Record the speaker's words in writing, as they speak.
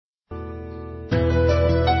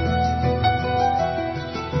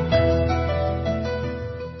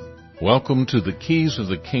Welcome to the Keys of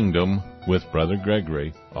the Kingdom with Brother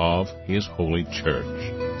Gregory of His Holy Church.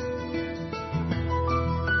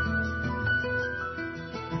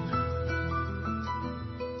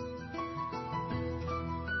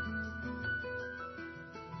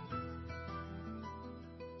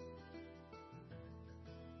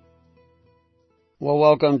 Well,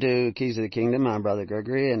 welcome to Keys of the Kingdom. I'm Brother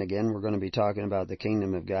Gregory, and again, we're going to be talking about the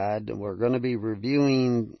Kingdom of God. We're going to be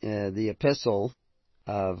reviewing the epistle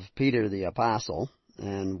of Peter the Apostle,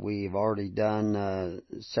 and we've already done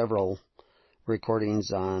several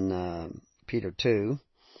recordings on Peter 2,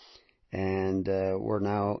 and we're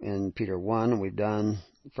now in Peter 1. We've done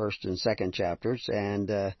first and second chapters,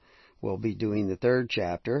 and we'll be doing the third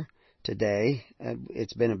chapter today.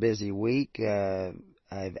 It's been a busy week.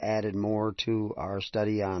 I've added more to our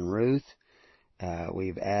study on Ruth.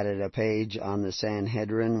 We've added a page on the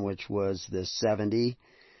Sanhedrin, which was the 70,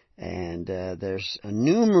 and there's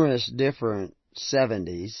numerous different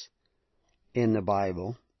 70s in the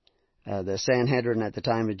Bible. The Sanhedrin at the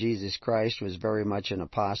time of Jesus Christ was very much an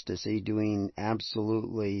apostasy, doing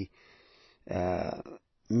absolutely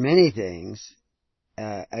many things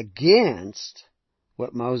against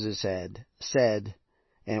what Moses had said,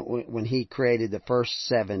 and when he created the first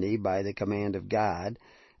 70 by the command of God,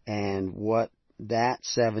 and what that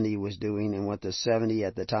 70 was doing and what the 70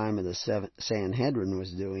 at the time of the Sanhedrin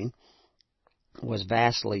was doing was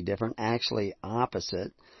vastly different, actually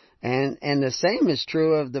opposite. And the same is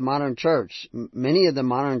true of the modern church. Many of the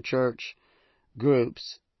modern church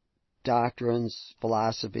groups, doctrines,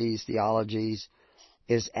 philosophies, theologies,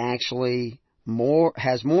 is actually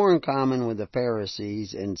has more in common with the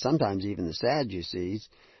Pharisees and sometimes even the Sadducees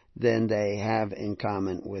than they have in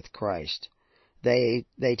common with Christ. They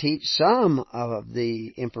teach some of the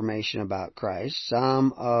information about Christ,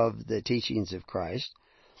 some of the teachings of Christ,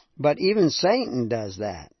 but even Satan does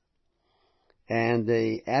that. And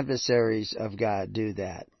the adversaries of God do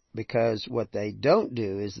that, because what they don't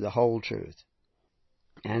do is the whole truth.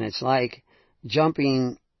 And it's like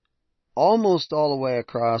jumping almost all the way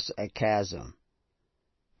across a chasm.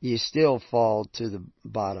 You still fall to the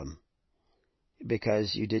bottom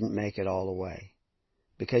because you didn't make it all the way,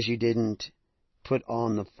 because you didn't put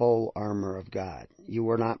on the full armor of God. You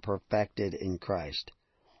were not perfected in Christ.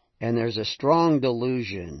 And there's a strong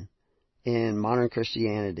delusion in modern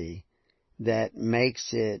Christianity that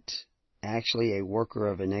makes it actually a worker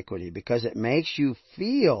of iniquity, because it makes you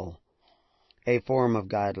feel a form of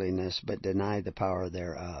godliness but deny the power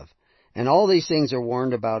thereof. And all these things are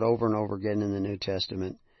warned about over and over again in the New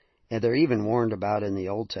Testament, and they're even warned about in the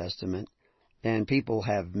Old Testament, and people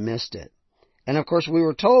have missed it. And of course, we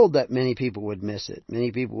were told that many people would miss it.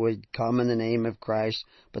 Many people would come in the name of Christ,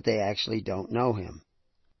 but they actually don't know Him.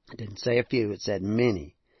 It didn't say a few, it said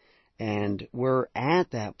many. And we're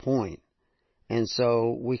at that point. And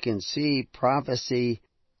so we can see prophecy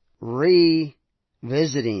revisiting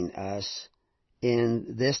us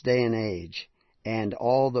in this day and age. And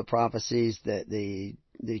all the prophecies that the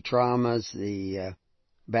traumas, the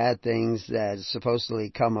bad things that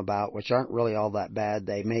supposedly come about, which aren't really all that bad,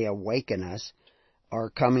 they may awaken us, are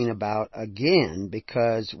coming about again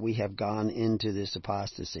because we have gone into this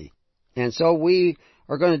apostasy. And so we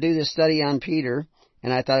are going to do this study on Peter,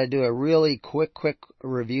 and I thought I'd do a really quick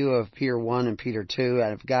review of Peter 1 and Peter 2.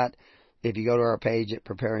 I've got, if you go to our page at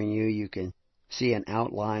Preparing You, you can see an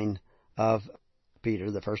outline of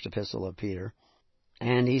Peter, the first epistle of Peter.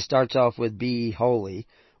 And he starts off with be holy,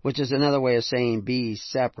 which is another way of saying be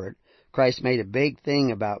separate. Christ made a big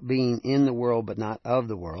thing about being in the world but not of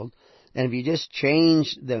the world. And if you just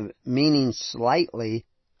change the meaning slightly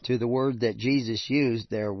to the word that Jesus used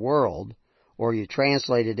there, world, or you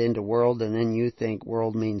translate it into world and then you think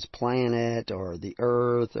world means planet or the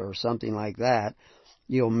earth or something like that,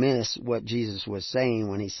 you'll miss what Jesus was saying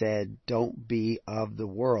when He said, don't be of the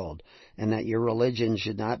world, and that your religion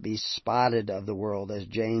should not be spotted of the world, as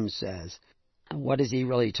James says. What is he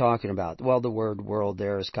really talking about? Well, the word world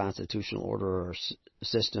there is constitutional order or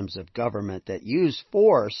systems of government that use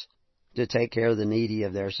force to take care of the needy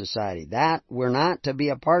of their society. That, we're not to be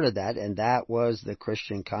a part of that, and that was the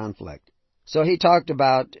Christian conflict. So he talked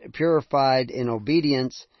about purified in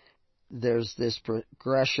obedience. There's this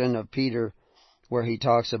progression of Peter where he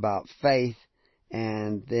talks about faith,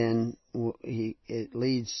 and then it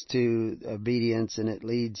leads to obedience, and it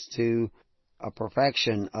leads to a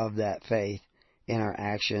perfection of that faith in our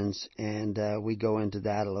actions, and we go into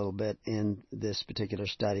that a little bit in this particular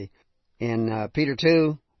study. In Peter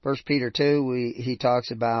 2, 1 Peter 2, he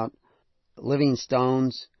talks about living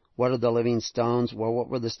stones. What are the living stones? Well, what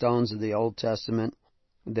were the stones of the Old Testament?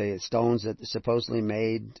 the stones that supposedly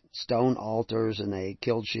made stone altars, and they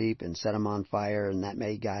killed sheep and set them on fire, and that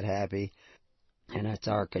made God happy. And it's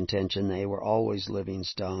our contention they were always living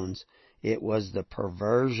stones. It was the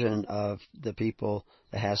perversion of the people,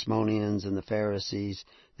 the Hasmoneans and the Pharisees,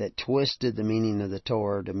 that twisted the meaning of the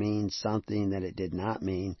Torah to mean something that it did not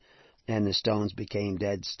mean, and the stones became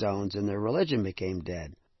dead stones, and their religion became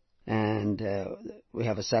dead. And we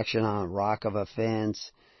have a section on rock of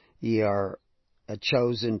offense. Ye are a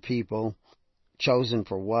chosen people. Chosen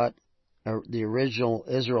for what? The original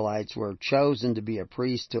Israelites were chosen to be a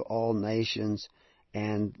priest to all nations,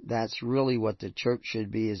 and that's really what the church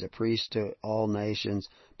should be, is a priest to all nations.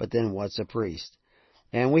 But then what's a priest?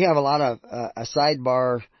 And we have a lot of a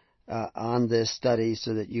sidebar on this study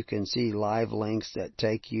so that you can see live links that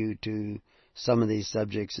take you to some of these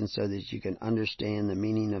subjects, and so that you can understand the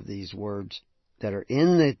meaning of these words that are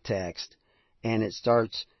in the text, and it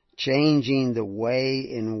starts changing the way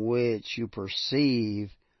in which you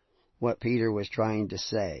perceive what Peter was trying to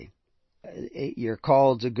say. You're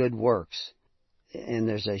called to good works. And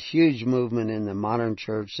there's a huge movement in the modern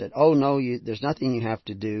church that, oh no, there's nothing you have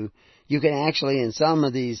to do. You can actually, in some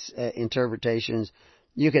of these interpretations,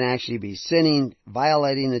 you can actually be sinning,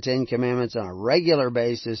 violating the Ten Commandments on a regular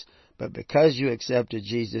basis, but because you accepted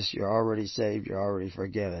Jesus, you're already saved, you're already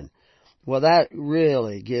forgiven. Well, that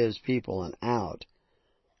really gives people an out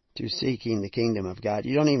to seeking the kingdom of God.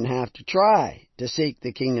 You don't even have to try to seek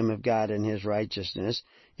the kingdom of God and His righteousness.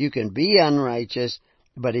 You can be unrighteous,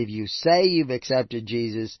 but if you say you've accepted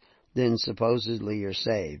Jesus, then supposedly you're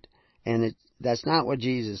saved. And that's not what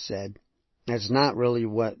Jesus said. That's not really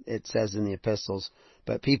what it says in the epistles.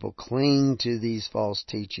 But people cling to these false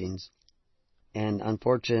teachings. And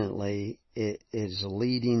unfortunately, it is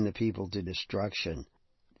leading the people to destruction.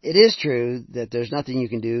 It is true that there's nothing you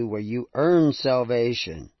can do where you earn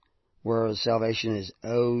salvation, where salvation is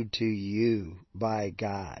owed to you by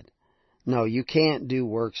God. No, you can't do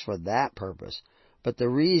works for that purpose. But the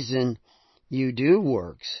reason you do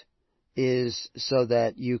works is so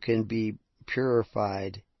that you can be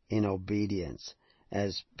purified in obedience.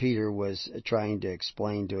 As Peter was trying to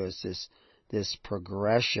explain to us, this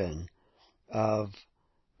progression of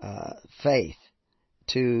faith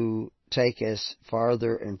to take us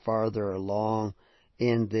farther and farther along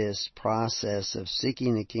in this process of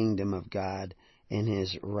seeking the kingdom of God and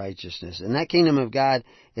His righteousness. And that kingdom of God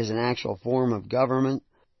is an actual form of government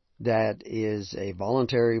that is a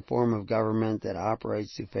voluntary form of government that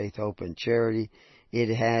operates through faith, hope, and charity.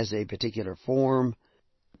 It has a particular form.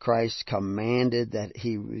 Christ commanded that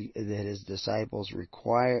His disciples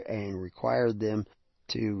required them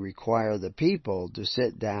to require the people to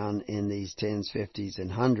sit down in these tens, fifties,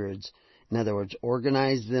 and hundreds. In other words,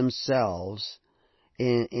 organize themselves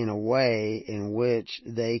in a way in which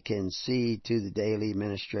they can see to the daily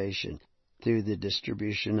administration through the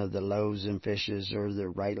distribution of the loaves and fishes, or the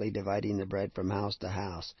rightly dividing the bread from house to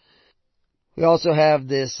house. We also have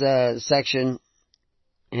this section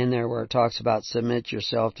in there where it talks about submit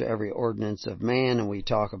yourself to every ordinance of man, and we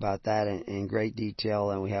talk about that in great detail,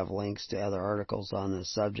 and we have links to other articles on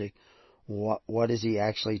this subject. What is he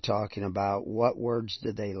actually talking about? What words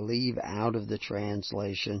did they leave out of the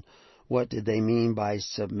translation? What did they mean by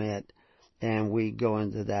submit? And we go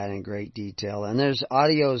into that in great detail. And there's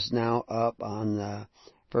audios now up on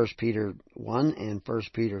 1 Peter 1 and 1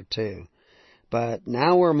 Peter 2. But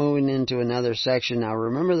now we're moving into another section. Now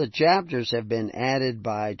remember, the chapters have been added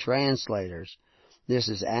by translators. This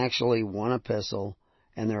is actually one epistle,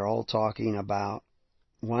 and they're all talking about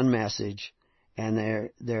one message, and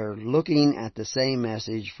they're looking at the same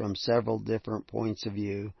message from several different points of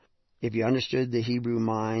view. If you understood the Hebrew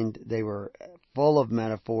mind, they were full of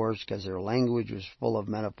metaphors because their language was full of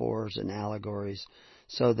metaphors and allegories.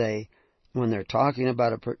 So when they're talking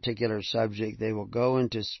about a particular subject, they will go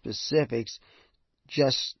into specifics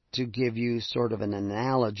just to give you sort of an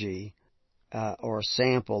analogy or a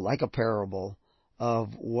sample, like a parable,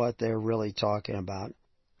 of what they're really talking about.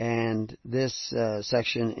 And this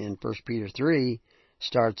section in 1 Peter 3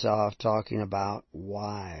 starts off talking about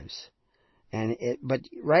wives. But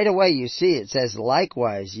right away you see it says,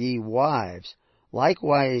 likewise, ye wives.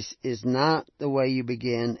 Likewise is not the way you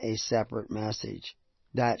begin a separate message.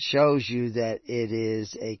 That shows you that it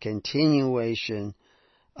is a continuation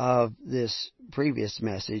of this previous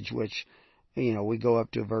message, which, we go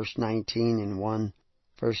up to verse 19 in 1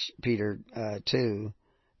 Peter 2,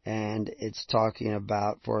 and it's talking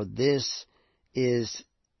about, for this is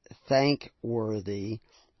thankworthy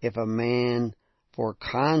if a man for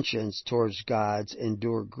conscience towards God's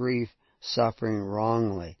endure grief, suffering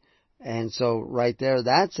wrongly. And so right there,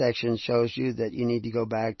 that section shows you that you need to go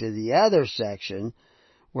back to the other section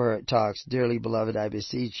where it talks, "Dearly beloved, I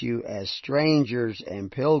beseech you as strangers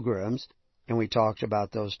and pilgrims," and we talked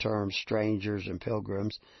about those terms, strangers and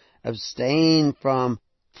pilgrims, "abstain from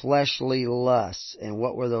fleshly lusts." And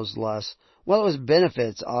what were those lusts? Well, it was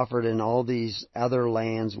benefits offered in all these other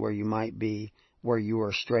lands where you might be, where you were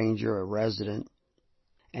a stranger, a resident,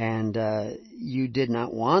 and you did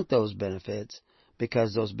not want those benefits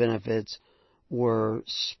because those benefits were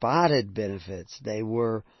spotted benefits. They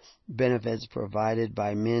were benefits provided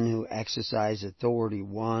by men who exercise authority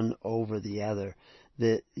one over the other.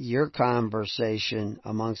 That your conversation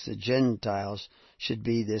amongst the Gentiles should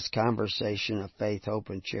be this conversation of faith, hope,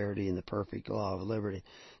 and charity in the perfect law of liberty.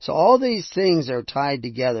 So all these things are tied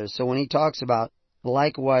together. So when he talks about,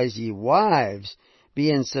 "Likewise ye wives, be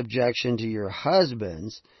in subjection to your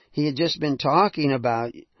husbands," he had just been talking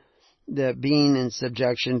about the being in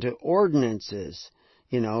subjection to ordinances.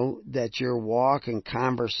 That your walk and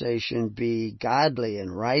conversation be godly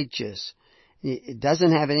and righteous. It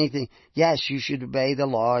doesn't have anything. Yes, you should obey the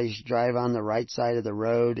law. You should drive on the right side of the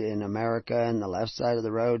road in America and the left side of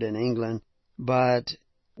the road in England. But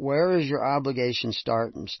where does your obligation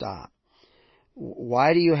start and stop?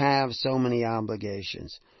 Why do you have so many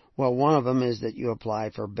obligations? Well, one of them is that you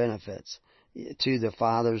apply for benefits to the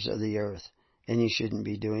fathers of the earth, and you shouldn't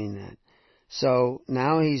be doing that. So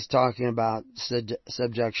now he's talking about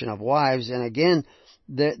subjection of wives, and again,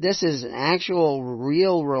 this is an actual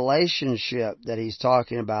real relationship that he's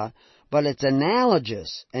talking about, but it's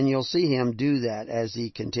analogous, and you'll see him do that as he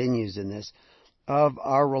continues in this, of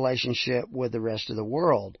our relationship with the rest of the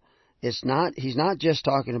world. He's not just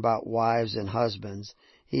talking about wives and husbands.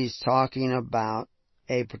 He's talking about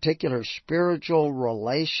a particular spiritual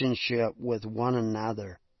relationship with one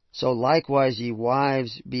another. So likewise, ye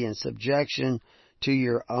wives, be in subjection to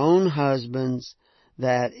your own husbands,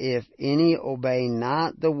 that if any obey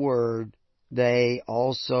not the word, they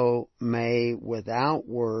also may without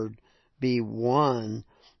word be won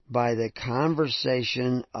by the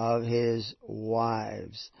conversation of his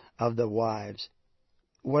wives, of the wives.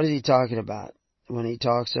 What is he talking about when he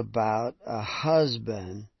talks about a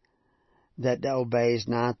husband that obeys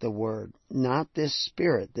not the word? Not this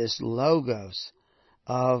spirit, this logos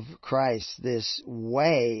of Christ, this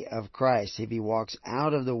way of Christ. If he walks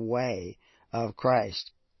out of the way of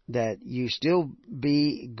Christ, that you still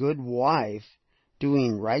be good wife,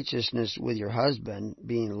 doing righteousness with your husband,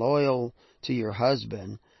 being loyal to your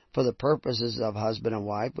husband for the purposes of husband and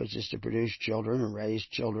wife, which is to produce children and raise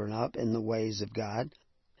children up in the ways of God.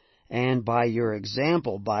 And by your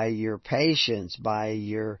example, by your patience, by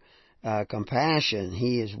your compassion,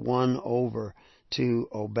 he is won over to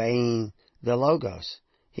obeying the Logos.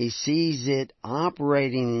 He sees it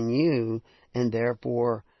operating in you, and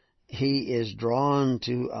therefore he is drawn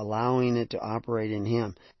to allowing it to operate in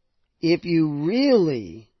him. If you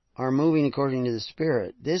really are moving according to the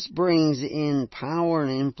Spirit, this brings in power and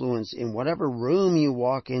influence in whatever room you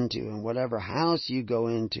walk into, in whatever house you go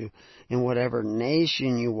into, in whatever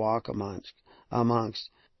nation you walk amongst.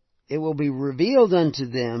 It will be revealed unto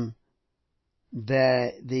them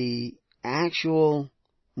that the actual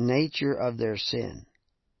nature of their sin.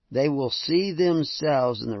 They will see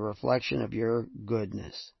themselves in the reflection of your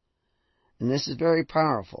goodness. And this is very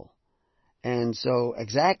powerful. And so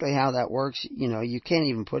exactly how that works, you can't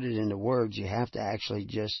even put it into words. You have to actually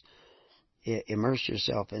just immerse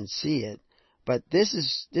yourself and see it. But this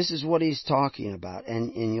is what he's talking about.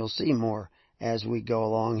 And you'll see more as we go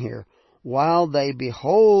along here. While they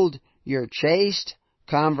behold your chaste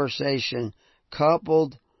conversation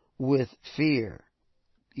coupled with fear.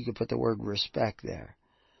 You could put the word respect there.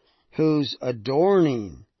 Whose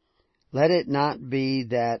adorning, let it not be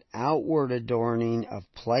that outward adorning of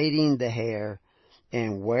plaiting the hair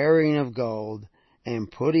and wearing of gold and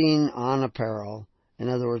putting on apparel. In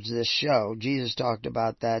other words, this show. Jesus talked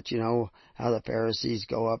about that, how the Pharisees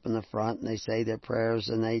go up in the front and they say their prayers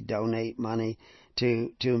and they donate money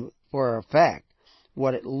for effect.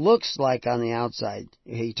 What it looks like on the outside.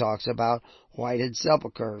 He talks about whited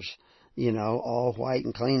sepulchres. All white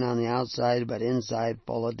and clean on the outside, but inside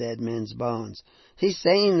full of dead men's bones. He's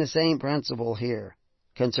saying the same principle here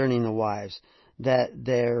concerning the wives, that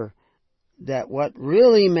what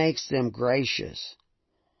really makes them gracious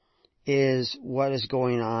is what is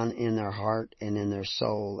going on in their heart and in their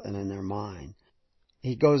soul and in their mind.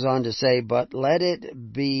 He goes on to say, but let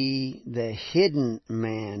it be the hidden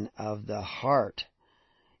man of the heart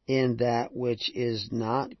in that which is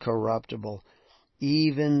not corruptible,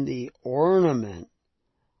 even the ornament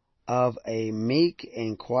of a meek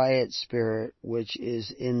and quiet spirit, which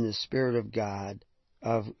is in the Spirit of God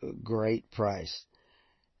of great price.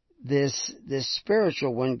 this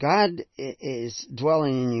spiritual, when God is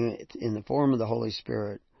dwelling in you in the form of the Holy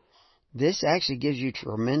Spirit, this actually gives you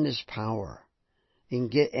tremendous power.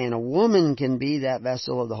 And a woman can be that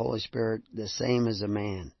vessel of the Holy Spirit the same as a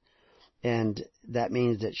man. And that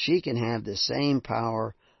means that she can have the same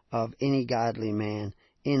power of any godly man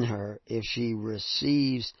in her if she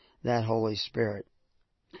receives that Holy Spirit.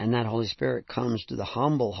 And that Holy Spirit comes to the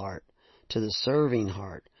humble heart, to the serving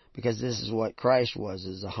heart, because this is what Christ was,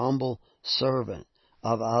 is a humble servant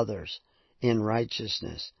of others in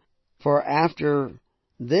righteousness. For after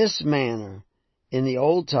this manner, in the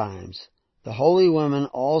old times, the holy women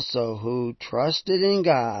also who trusted in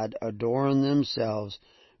God adorned themselves,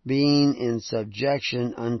 being in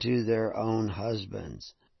subjection unto their own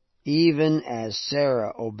husbands, even as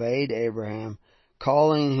Sarah obeyed Abraham,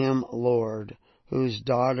 calling him Lord, whose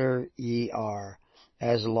daughter ye are,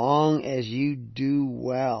 as long as you do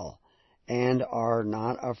well and are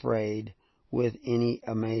not afraid with any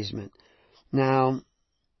amazement. Now,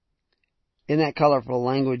 in that colorful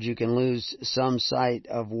language, you can lose some sight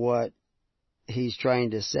of what he's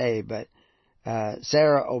trying to say, but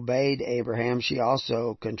Sarah obeyed Abraham. She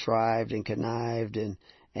also contrived and connived and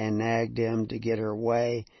nagged him to get her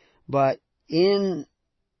way. But in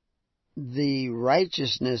the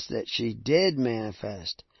righteousness that she did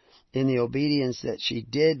manifest, in the obedience that she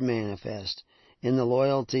did manifest, in the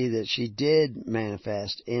loyalty that she did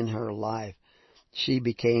manifest in her life, she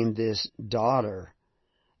became this daughter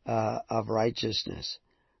of righteousness.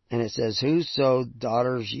 And it says, whoso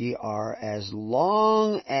daughters ye are, as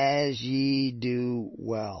long as ye do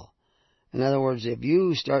well. In other words, if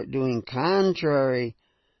you start doing contrary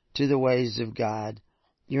to the ways of God,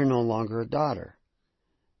 you're no longer a daughter.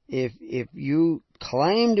 If you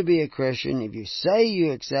claim to be a Christian, if you say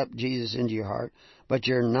you accept Jesus into your heart, but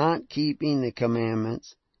you're not keeping the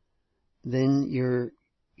commandments, then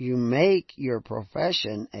you make your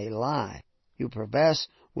profession a lie. You profess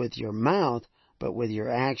with your mouth, but with your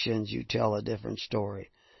actions you tell a different story.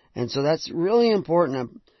 And so that's really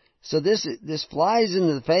important. So this flies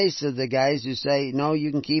into the face of the guys who say, no,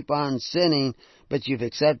 you can keep on sinning, but you've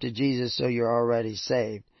accepted Jesus, so you're already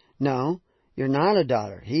saved. No, you're not a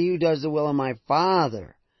daughter. He who does the will of my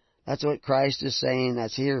Father. That's what Christ is saying.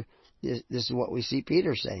 That's here. This is what we see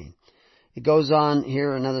Peter saying. It goes on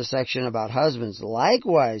here, another section about husbands.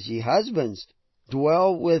 Likewise, ye husbands,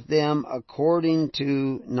 dwell with them according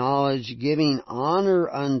to knowledge, giving honor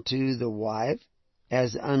unto the wife,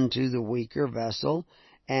 as unto the weaker vessel,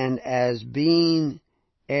 and as being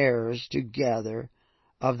heirs together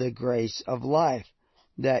of the grace of life,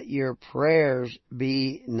 that your prayers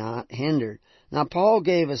be not hindered. Now, Paul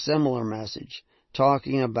gave a similar message,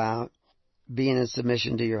 talking about being in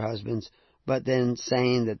submission to your husbands, but then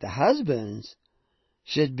saying that the husbands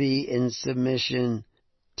should be in submission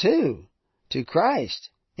to Christ,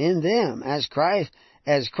 in them, as Christ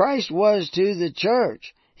was to the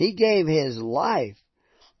church. He gave His life.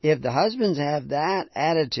 If the husbands have that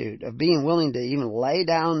attitude of being willing to even lay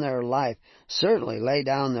down their life, certainly lay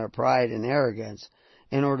down their pride and arrogance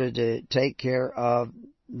in order to take care of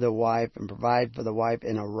the wife and provide for the wife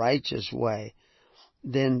in a righteous way,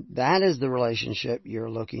 then that is the relationship you're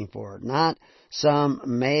looking for. Not some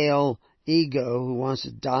male ego who wants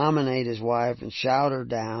to dominate his wife and shout her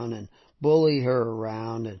down and bully her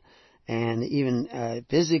around and even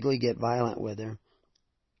physically get violent with her.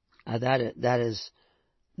 That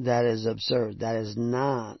is absurd. That is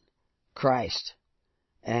not Christ.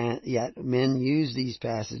 And yet men use these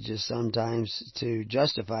passages sometimes to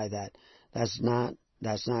justify that. That's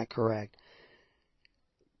not correct.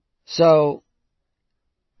 So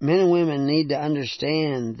men and women need to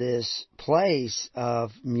understand this place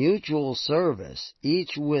of mutual service,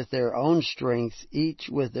 each with their own strengths, each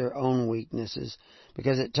with their own weaknesses,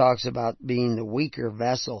 because it talks about being the weaker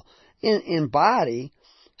vessel. In body,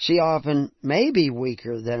 she often may be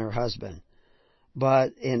weaker than her husband,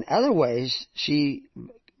 but in other ways, she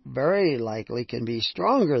very likely can be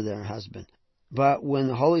stronger than her husband. But when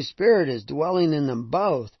the Holy Spirit is dwelling in them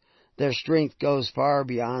both, their strength goes far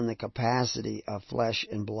beyond the capacity of flesh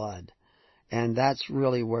and blood. And that's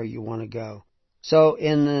really where you want to go. So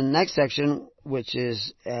in the next section, which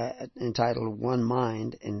is entitled One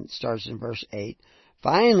Mind, and starts in verse 8,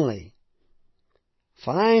 Finally,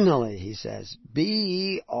 he says, be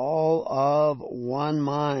ye all of one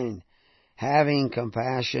mind, having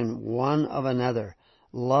compassion one of another,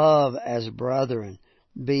 love as brethren,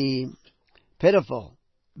 be pitiful,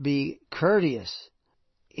 be courteous.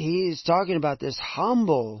 He's talking about this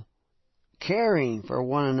humble caring for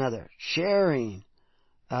one another, sharing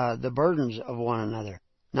the burdens of one another,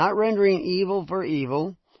 not rendering evil for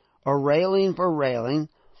evil or railing for railing,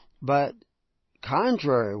 but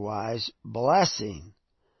contrariwise blessing,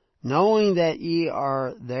 knowing that ye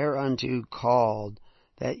are thereunto called,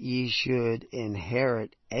 that ye should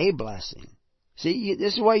inherit a blessing. See,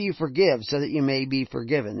 this is why you forgive, so that you may be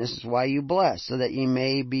forgiven. This is why you bless, so that you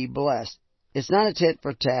may be blessed. It's not a tit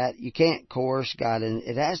for tat. You can't coerce God, and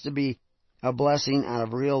it has to be a blessing out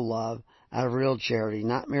of real love, out of real charity,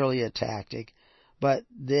 not merely a tactic. But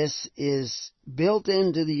this is built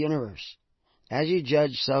into the universe. As you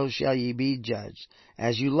judge, so shall ye be judged.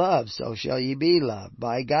 As you love, so shall ye be loved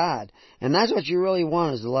by God. And that's what you really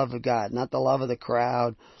want, is the love of God, not the love of the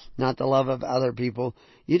crowd, not the love of other people.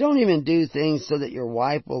 You don't even do things so that your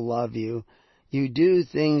wife will love you. You do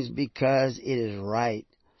things because it is right.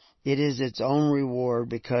 It is its own reward,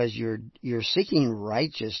 because you're seeking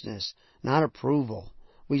righteousness, not approval.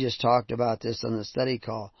 We just talked about this on the study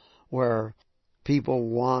call, where people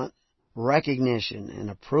want recognition and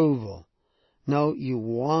approval. No,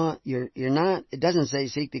 you're not, it doesn't say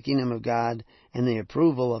seek the kingdom of God and the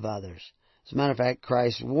approval of others. As a matter of fact,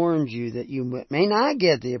 Christ warns you that you may not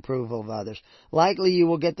get the approval of others. Likely you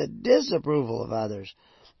will get the disapproval of others.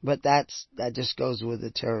 But that just goes with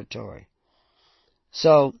the territory.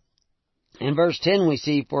 So, in verse 10 we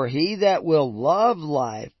see, for he that will love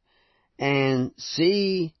life and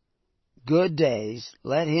see good days,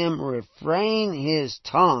 let him refrain his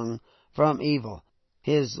tongue from evil,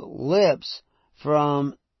 his lips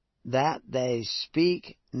from that they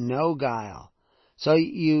speak no guile. So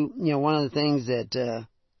you know, one of the things that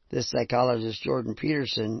this psychologist Jordan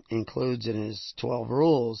Peterson includes in his 12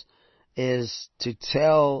 rules is to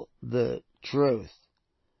tell the truth,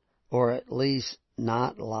 or at least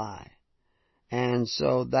not lie. And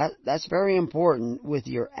so that's very important with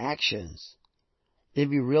your actions. If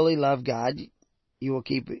you really love God, you will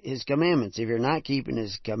keep His commandments. If you're not keeping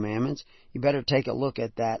His commandments, you better take a look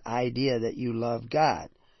at that idea that you love God.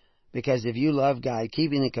 Because if you love God,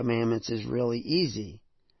 keeping the commandments is really easy.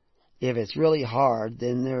 If it's really hard,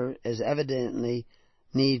 then there is evidently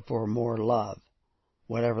need for more love,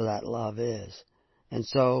 whatever that love is. And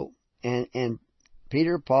so, and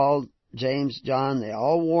Peter, Paul, James, John, they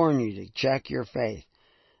all warn you to check your faith.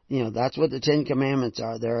 You know, that's what the Ten Commandments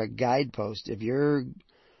are. They're a guidepost. If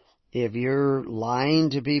you're lying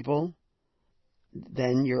to people,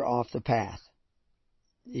 then you're off the path.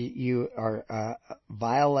 You are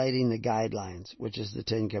violating the guidelines, which is the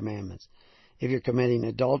Ten Commandments. If you're committing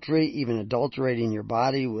adultery, even adulterating your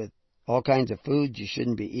body with all kinds of foods you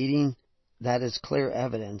shouldn't be eating, that is clear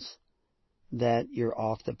evidence that you're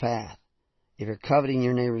off the path. If you're coveting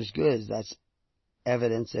your neighbor's goods, that's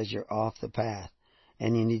evidence that you're off the path.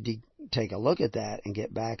 And you need to take a look at that and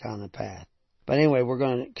get back on the path. But anyway, we're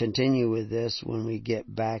going to continue with this when we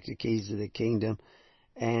get back to Keys of the Kingdom.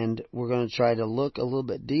 And we're going to try to look a little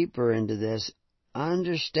bit deeper into this,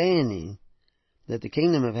 understanding that the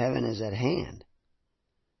kingdom of heaven is at hand.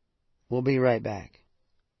 We'll be right back.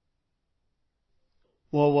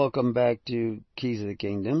 Well, welcome back to Keys of the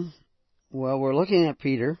Kingdom. Well, we're looking at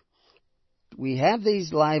Peter. We have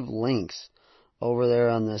these live links over there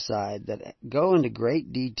on the side that go into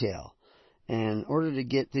great detail. And in order to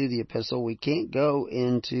get through the epistle, we can't go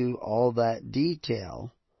into all that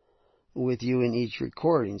detail with you in each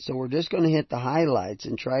recording. So we're just going to hit the highlights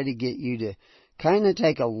and try to get you to kind of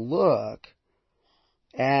take a look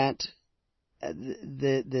at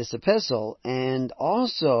this epistle, and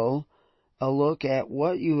also a look at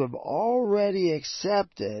what you have already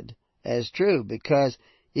accepted as true, because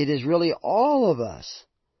it is really all of us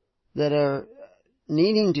that are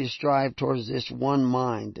needing to strive towards this one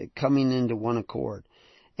mind, coming into one accord.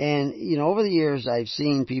 And, you know, over the years I've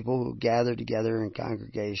seen people who gather together in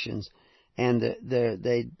congregations, and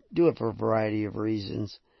they do it for a variety of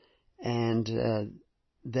reasons. And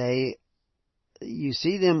you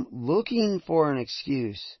see them looking for an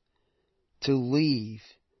excuse to leave,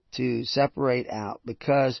 to separate out,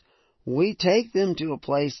 because we take them to a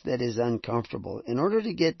place that is uncomfortable. In order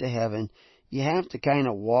to get to heaven, you have to kind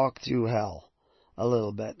of walk through hell a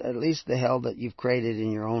little bit, at least the hell that you've created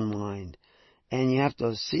in your own mind. And you have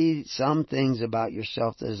to see some things about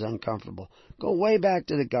yourself that is uncomfortable. Go way back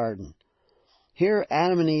to the garden. Here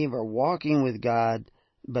Adam and Eve are walking with God,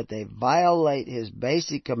 but they violate His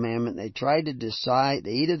basic commandment. They try to decide,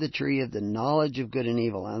 they eat of the tree of the knowledge of good and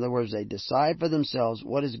evil. In other words, they decide for themselves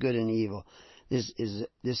what is good and evil. This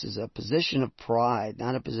is a position of pride,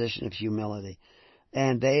 not a position of humility.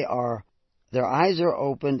 And their eyes are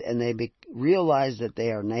opened, and they realize that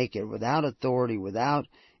they are naked, without authority, without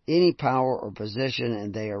any power or position,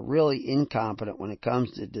 and they are really incompetent when it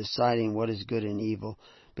comes to deciding what is good and evil,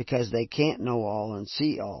 because they can't know all and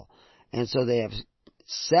see all. And so they have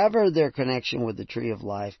severed their connection with the tree of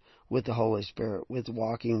life, with the Holy Spirit, with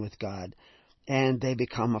walking with God, and they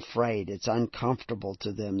become afraid. It's uncomfortable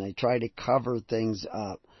to them. They try to cover things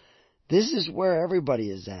up. This is where everybody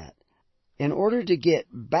is at. In order to get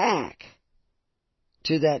back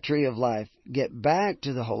to that tree of life, get back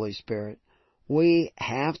to the Holy Spirit, we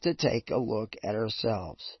have to take a look at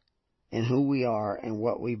ourselves and who we are and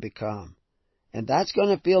what we become. And that's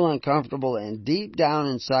going to feel uncomfortable, and deep down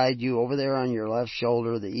inside you, over there on your left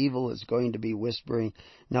shoulder, the evil is going to be whispering,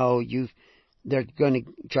 no, they're going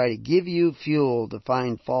to try to give you fuel to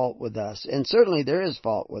find fault with us. And certainly there is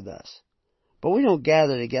fault with us. But we don't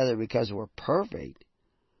gather together because we're perfect.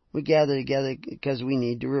 We gather together because we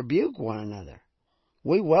need to rebuke one another.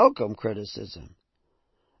 We welcome criticism.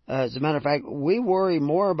 As a matter of fact, we worry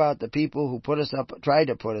more about the people who try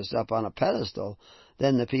to put us up on a pedestal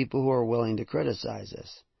than the people who are willing to criticize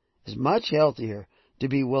us. It's much healthier to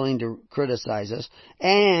be willing to criticize us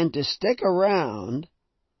and to stick around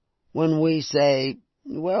when we say,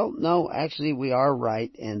 well, no, actually we are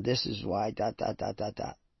right and this is why, ...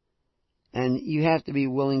 And you have to be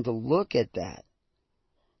willing to look at that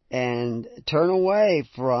and turn away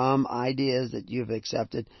from ideas that you've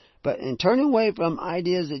accepted. But in turning away from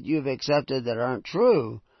ideas that you've accepted that aren't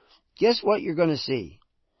true, guess what you're going to see?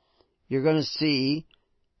 You're going to see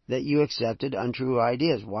that you accepted untrue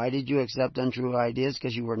ideas. Why did you accept untrue ideas?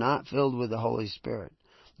 Because you were not filled with the Holy Spirit.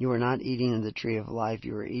 You were not eating in the tree of life.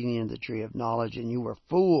 You were eating in the tree of knowledge, and you were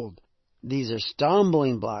fooled. These are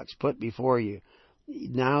stumbling blocks put before you.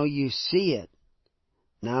 Now you see it.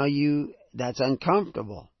 That's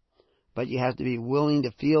uncomfortable. But you have to be willing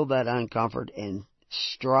to feel that uncomfort and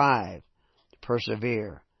strive to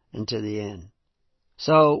persevere unto the end.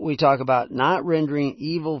 So we talk about not rendering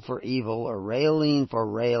evil for evil or railing for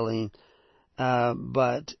railing,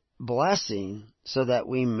 but blessing so that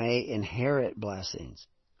we may inherit blessings.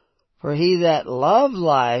 For he that loved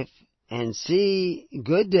life and see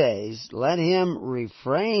good days, let him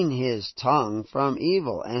refrain his tongue from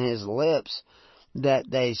evil and his lips that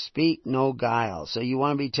they speak no guile. So you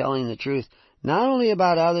want to be telling the truth not only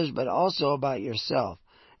about others but also about yourself.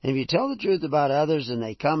 And if you tell the truth about others and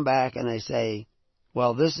they come back and they say,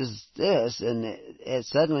 well, this is this, and it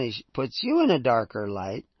suddenly puts you in a darker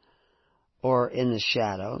light or in the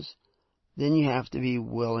shadows, then you have to be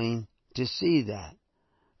willing to see that.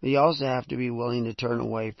 But you also have to be willing to turn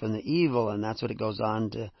away from the evil, and that's what it goes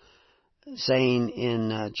on to saying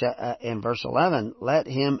in verse 11, let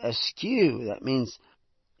him eschew. That means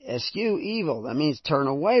eschew evil. That means turn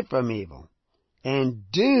away from evil and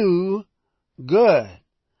do good.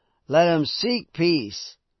 Let him seek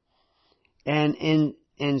peace and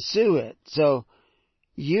ensue it. So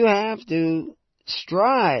you have to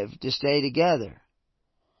strive to stay together.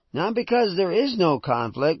 Not because there is no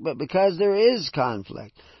conflict, but because there is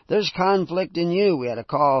conflict. There's conflict in you. We had a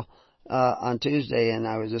call on Tuesday, and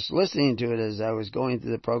I was just listening to it as I was going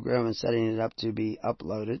through the program and setting it up to be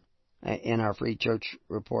uploaded in our free church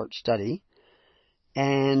report study.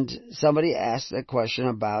 And somebody asked a question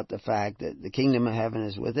about the fact that the kingdom of heaven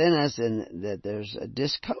is within us and that there's a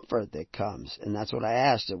discomfort that comes. And that's what I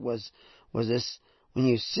asked. It was this, when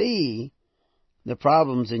you see the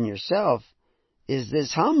problems in yourself, is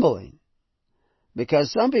this humbling?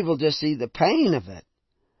 Because some people just see the pain of it.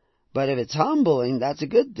 But if it's humbling, that's a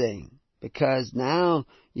good thing. Because now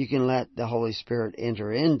you can let the Holy Spirit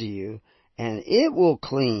enter into you and it will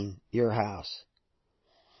clean your house.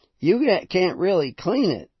 You can't really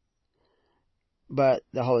clean it, but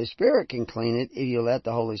the Holy Spirit can clean it if you let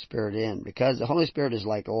the Holy Spirit in, because the Holy Spirit is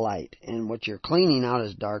like light, and what you're cleaning out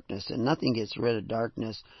is darkness, and nothing gets rid of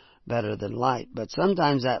darkness better than light. But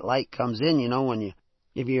sometimes that light comes in,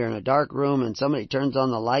 if you're in a dark room and somebody turns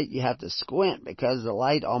on the light, you have to squint because the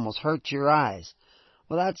light almost hurts your eyes.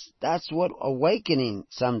 Well, that's what awakening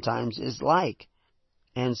sometimes is like.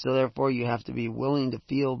 And so therefore you have to be willing to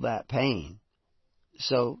feel that pain.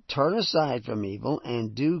 So turn aside from evil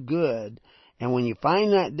and do good. And when you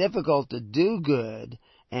find that difficult to do good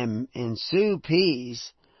and ensue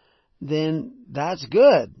peace, then that's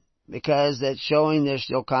good, because that's showing there's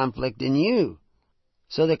still conflict in you.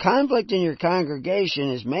 So the conflict in your congregation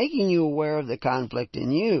is making you aware of the conflict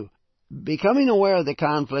in you. Becoming aware of the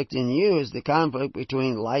conflict in you is the conflict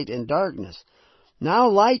between light and darkness. Now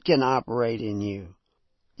light can operate in you.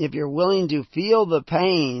 If you're willing to feel the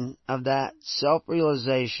pain of that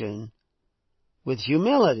self-realization with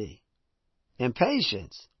humility and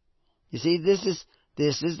patience. You see, this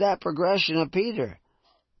is that progression of Peter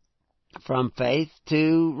from faith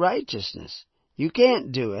to righteousness. You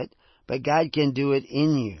can't do it, but God can do it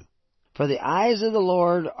in you. For the eyes of the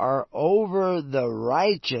Lord are over the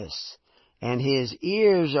righteous, and His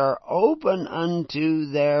ears are open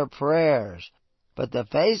unto their prayers. But the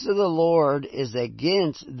face of the Lord is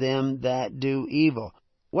against them that do evil.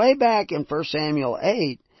 Way back in 1 Samuel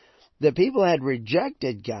 8, the people had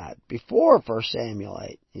rejected God before 1 Samuel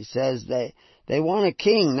 8. He says they want a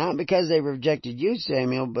king, not because they rejected you,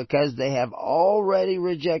 Samuel, because they have already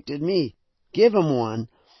rejected me. Give them one,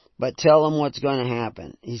 but tell them what's going to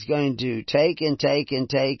happen. He's going to take and take and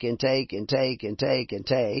take and take and take and take and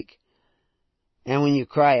take. And when you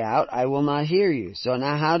cry out, I will not hear you. So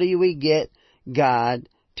now how do we get God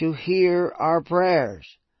to hear our prayers?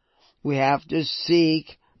 We have to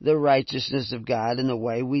seek the righteousness of God in the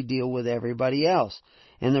way we deal with everybody else.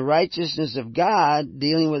 And the righteousness of God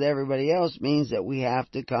dealing with everybody else means that we have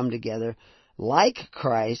to come together like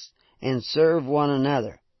Christ and serve one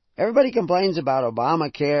another. Everybody complains about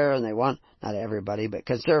Obamacare, and they want, not everybody, but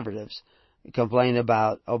conservatives complain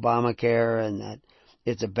about Obamacare and that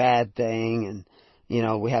it's a bad thing and,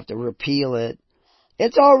 we have to repeal it.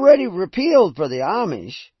 It's already repealed for the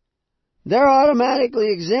Amish. They're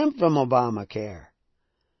automatically exempt from Obamacare.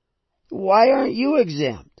 Why aren't you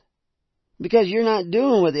exempt? Because you're not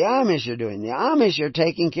doing what the Amish are doing. The Amish are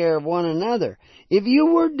taking care of one another. If you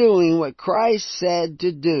were doing what Christ said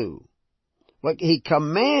to do, what He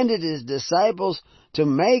commanded His disciples to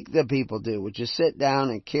make the people do, which is sit down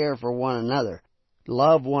and care for one another,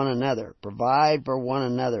 love one another, provide for one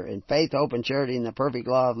another, in faith, hope, and charity, and the perfect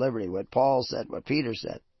law of liberty, what Paul said, what Peter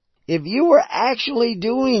said. If you were actually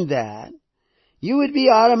doing that, you would be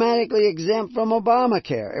automatically exempt from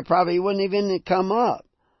Obamacare. It probably wouldn't even come up.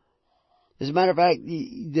 As a matter of fact,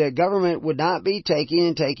 the government would not be taking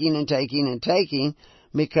and taking and taking and taking,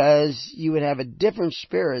 because you would have a different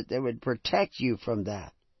spirit that would protect you from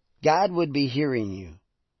that. God would be hearing you,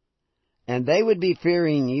 and they would be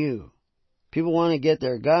fearing you. People want to get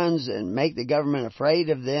their guns and make the government afraid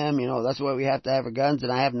of them. That's why we have to have our guns,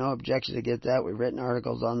 and I have no objection against that. We've written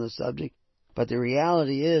articles on the subject. But the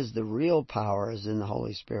reality is the real power is in the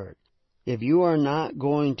Holy Spirit. If you are not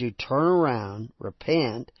going to turn around,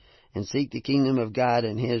 repent, and seek the kingdom of God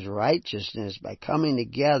and His righteousness by coming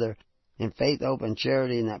together in faith, hope, and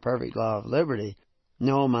charity, and that perfect law of liberty,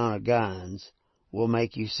 no amount of guns will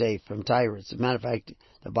make you safe from tyrants. As a matter of fact,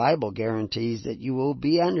 the Bible guarantees that you will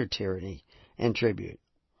be under tyranny and tribute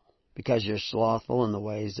because you're slothful in the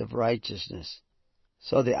ways of righteousness.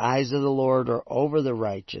 So the eyes of the Lord are over the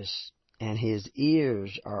righteous, and His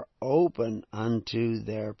ears are open unto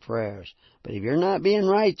their prayers. But if you're not being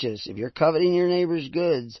righteous, if you're coveting your neighbor's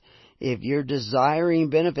goods, if you're desiring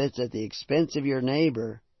benefits at the expense of your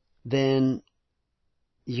neighbor, then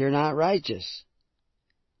you're not righteous.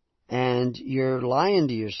 And you're lying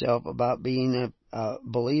to yourself about being a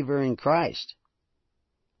believer in Christ.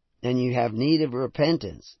 And you have need of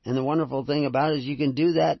repentance. And the wonderful thing about it is you can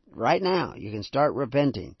do that right now. You can start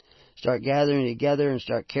repenting. Start gathering together and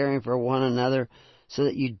start caring for one another so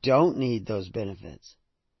that you don't need those benefits.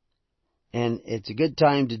 And it's a good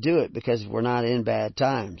time to do it because we're not in bad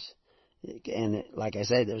times. And like I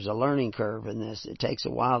say, there's a learning curve in this. It takes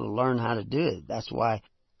a while to learn how to do it. That's why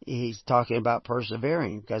he's talking about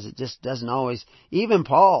persevering, because it just doesn't always... Even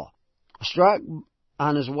Paul, struck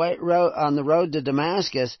on his way on the road to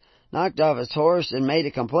Damascus, knocked off his horse and made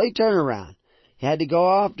a complete turnaround. He had to go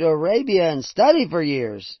off to Arabia and study for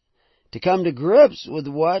years to come to grips with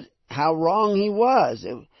how wrong he was.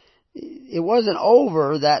 It wasn't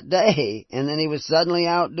over that day, and then he was suddenly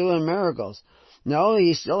out doing miracles. No,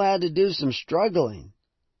 he still had to do some struggling.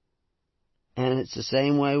 And it's the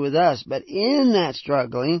same way with us. But in that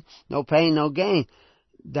struggling, no pain, no gain.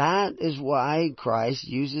 That is why Christ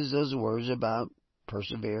uses those words about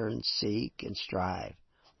persevere and seek and strive.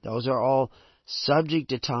 Those are all subject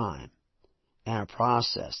to time and a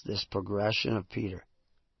process, this progression of Peter.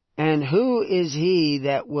 And who is he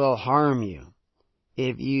that will harm you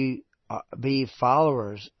if you be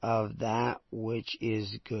followers of that which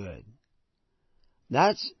is good?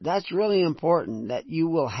 That's really important, that you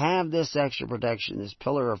will have this extra protection, this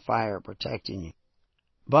pillar of fire protecting you.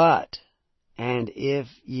 But, and if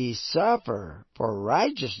ye suffer for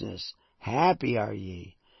righteousness, happy are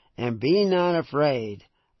ye, and be not afraid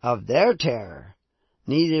of their terror,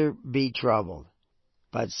 neither be troubled.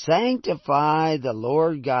 But sanctify the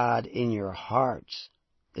Lord God in your hearts.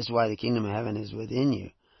 This is why the kingdom of heaven is within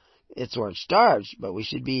you. It's where it starts, but we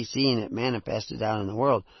should be seeing it manifested out in the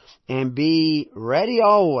world. And be ready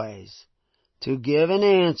always to give an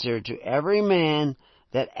answer to every man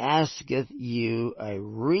that asketh you a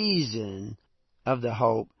reason of the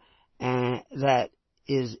hope and that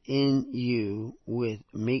is in you with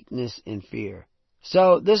meekness and fear.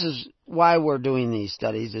 So this is why we're doing these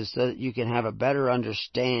studies, is so that you can have a better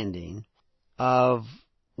understanding of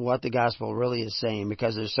what the gospel really is saying,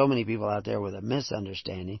 because there's so many people out there with a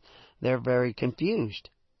misunderstanding. They're very confused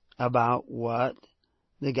about what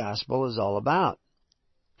the gospel is all about.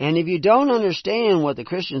 And if you don't understand what the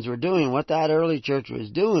Christians were doing, what that early church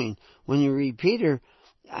was doing, when you read Peter,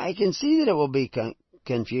 I can see that it will be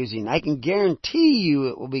confusing. I can guarantee you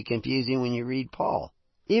it will be confusing when you read Paul.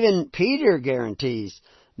 Even Peter guarantees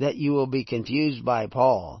that you will be confused by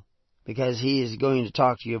Paul, because he is going to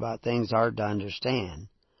talk to you about things hard to understand.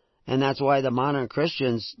 And that's why the modern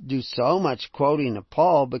Christians do so much quoting of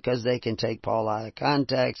Paul, because they can take Paul out of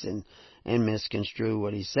context and misconstrue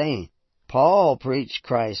what he's saying. Paul preached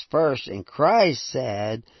Christ first, and Christ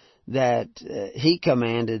said that he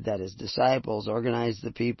commanded that his disciples organize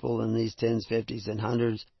the people in these tens, fifties, and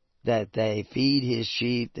hundreds, that they feed his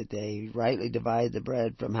sheep, that they rightly divide the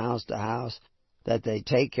bread from house to house, that they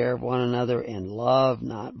take care of one another in love,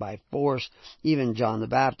 not by force. Even John the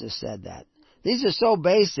Baptist said that. These are so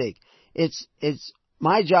basic.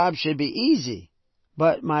 My job should be easy,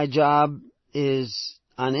 but my job is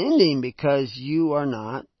unending, because you are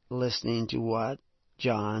not listening to what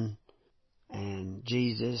John and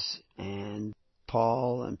Jesus and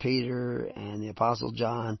Paul and Peter and the Apostle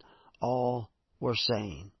John all were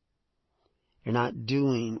saying. You're not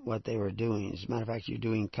doing what they were doing. As a matter of fact, you're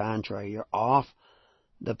doing contrary. You're off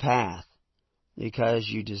the path because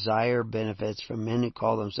you desire benefits from men who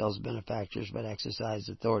call themselves benefactors but exercise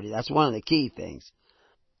authority. That's one of the key things.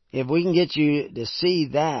 If we can get you to see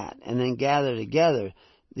that and then gather together,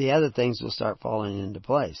 the other things will start falling into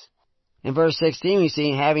place. In verse 16 we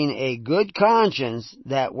see, having a good conscience,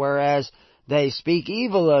 that whereas they speak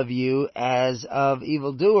evil of you as of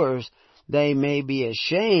evildoers, they may be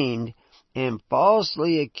ashamed and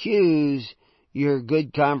falsely accuse your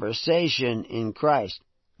good conversation in Christ.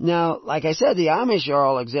 Now, like I said, the Amish are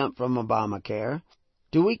all exempt from Obamacare.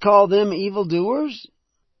 Do we call them evildoers?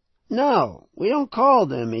 No, we don't call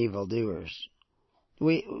them evildoers.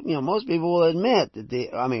 Most people will admit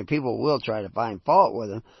that people will try to find fault with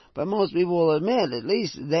them, but most people will admit at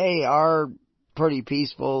least they are pretty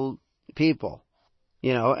peaceful people,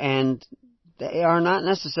 and they are not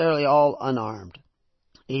necessarily all unarmed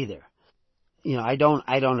either. I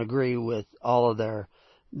don't agree with all of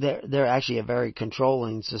they're actually a very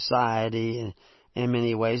controlling society in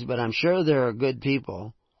many ways, but I'm sure there are good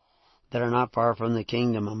people that are not far from the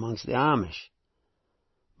kingdom amongst the Amish.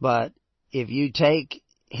 But if you take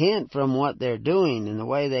hint from what they're doing and the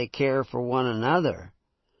way they care for one another,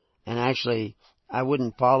 and actually I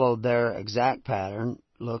wouldn't follow their exact pattern,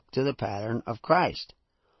 look to the pattern of Christ.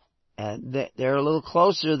 They're a little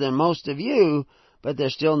closer than most of you, but they're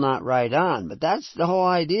still not right on. But that's the whole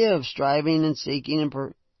idea of striving and seeking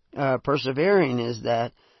and persevering, is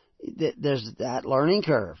that there's that learning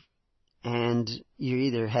curve. And you're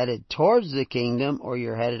either headed towards the kingdom or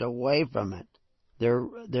you're headed away from it.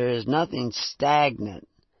 There is nothing stagnant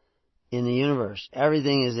in the universe.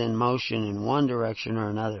 Everything is in motion in one direction or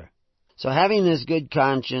another. So having this good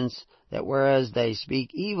conscience, that whereas they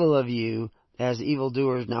speak evil of you as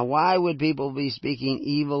evildoers. Now why would people be speaking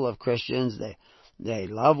evil of Christians? They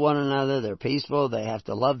love one another, they're peaceful, they have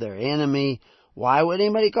to love their enemy. Why would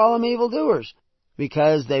anybody call them evildoers?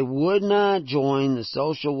 Because they would not join the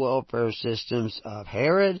social welfare systems of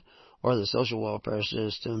Herod or the social welfare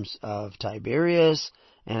systems of Tiberius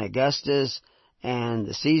and Augustus and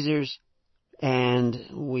the Caesars. And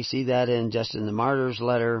we see that in Justin the Martyr's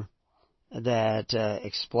letter, that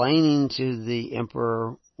explaining to the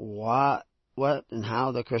emperor what and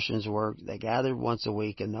how the Christians worked. They gathered once a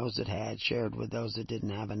week, and those that had shared with those that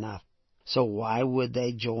didn't have enough. So why would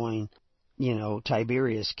they join,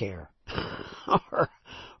 Tiberius care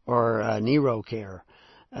or Nero care?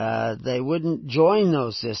 They wouldn't join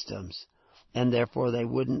those systems, and therefore they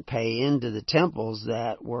wouldn't pay into the temples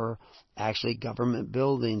that were actually government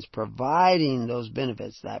buildings providing those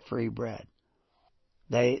benefits, that free bread.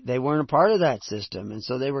 They weren't a part of that system, and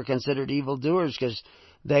so they were considered evildoers because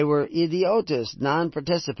they were idiotus,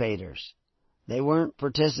 non-participators. They weren't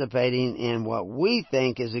participating in what we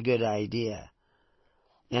think is a good idea.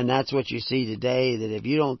 And that's what you see today, that if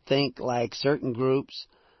you don't think like certain groups,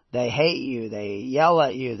 they hate you, they yell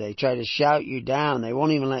at you, they try to shout you down, they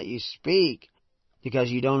won't even let you speak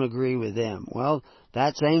because you don't agree with them. Well,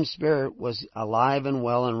 that same spirit was alive and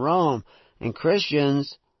well in Rome, and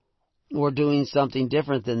Christians were doing something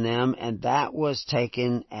different than them, and that was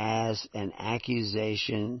taken as an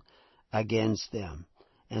accusation against them.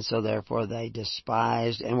 And so therefore they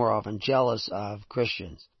despised and were often jealous of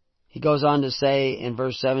Christians. He goes on to say in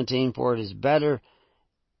verse 17, for it is better,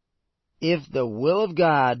 if the will of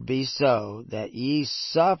God be so, that ye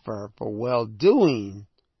suffer for well-doing,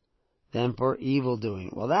 than for evil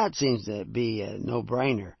doing. Well, that seems to be a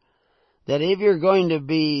no-brainer. That if you're going to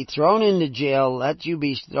be thrown into jail, let you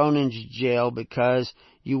be thrown into jail because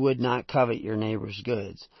you would not covet your neighbor's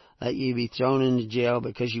goods. Let you be thrown into jail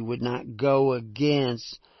because you would not go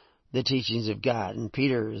against the teachings of God. And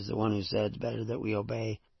Peter is the one who said it's better that we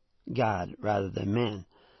obey God rather than men.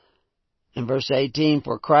 In verse 18,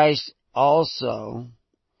 for Christ also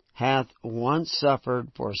hath once suffered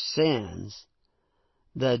for sins,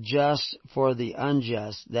 the just for the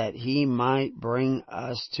unjust, that he might bring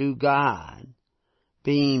us to God,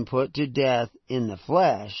 being put to death in the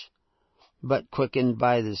flesh, but quickened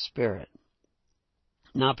by the Spirit.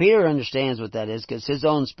 Now Peter understands what that is, because his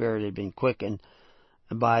own spirit had been quickened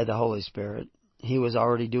by the Holy Spirit. He was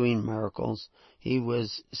already doing miracles. He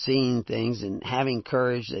was seeing things and having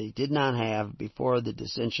courage that he did not have before the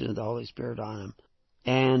descension of the Holy Spirit on him.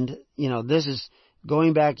 And, this is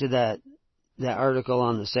going back to that article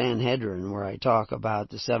on the Sanhedrin where I talk about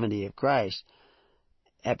the 70 of Christ.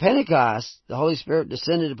 At Pentecost, the Holy Spirit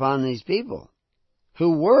descended upon these people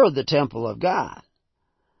who were the temple of God.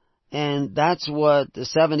 And that's what the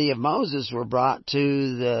 70 of Moses were brought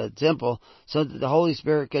to the temple, so that the Holy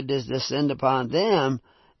Spirit could descend upon them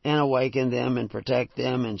and awaken them and protect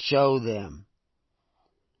them and show them.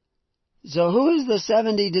 So who is the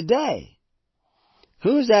 70 today?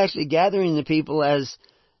 Who is actually gathering the people as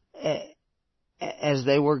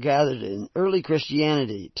they were gathered in early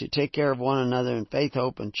Christianity to take care of one another in faith,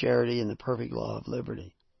 hope, and charity and the perfect law of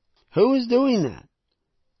liberty? Who is doing that?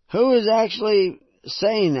 Who is actually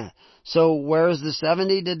saying that? So where is the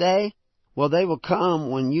 70 today? Well, they will come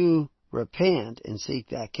when you repent and seek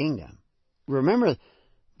that kingdom. Remember,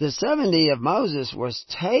 the 70 of Moses was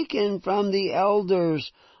taken from the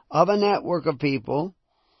elders of a network of people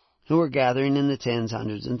who were gathering in the tens,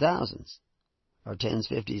 hundreds, and thousands. Or tens,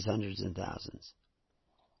 fifties, hundreds, and thousands.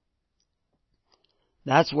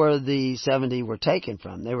 That's where the 70 were taken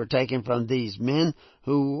from. They were taken from these men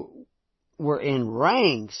who were in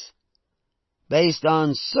ranks based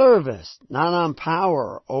on service, not on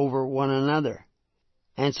power over one another.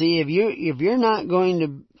 And see, if you're not going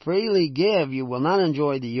to freely give, you will not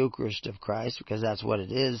enjoy the Eucharist of Christ, because that's what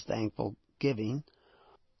it is, thankful giving.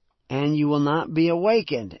 And you will not be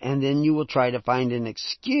awakened. And then you will try to find an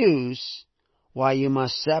excuse why you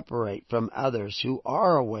must separate from others who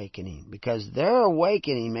are awakening, because their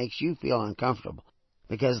awakening makes you feel uncomfortable,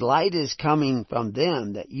 because light is coming from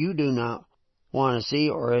them that you do not want to see,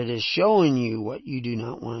 or it is showing you what you do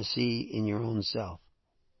not want to see in your own self.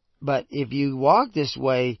 But if you walk this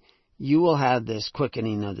way, you will have this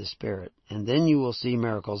quickening of the Spirit, and then you will see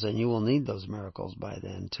miracles, and you will need those miracles by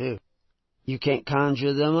then too. You can't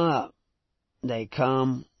conjure them up. They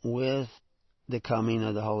come with the coming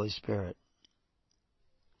of the Holy Spirit.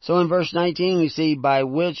 So in verse 19 we see, by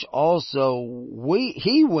which also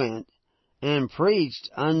he went and preached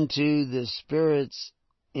unto the spirits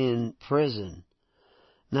in prison.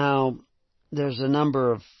 Now, there's a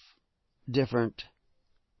number of different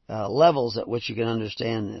levels at which you can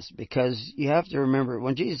understand this, because you have to remember,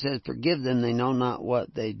 when Jesus says, forgive them, they know not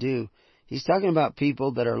what they do, he's talking about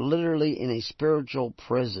people that are literally in a spiritual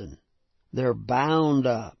prison. They're bound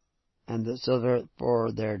up, and so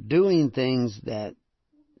they're doing things that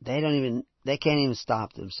they can't even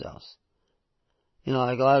stop themselves.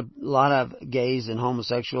 Like a lot of gays and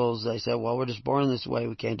homosexuals, they say, well, we're just born this way,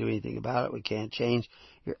 we can't do anything about it, we can't change.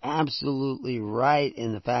 You're absolutely right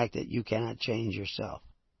in the fact that you cannot change yourself.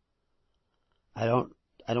 I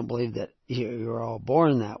don't believe that you're all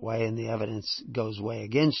born that way, and the evidence goes way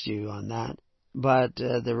against you on that. But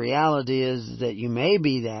the reality is that you may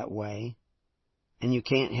be that way, and you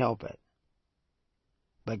can't help it.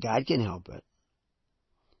 But God can help it.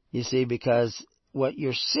 You see, because what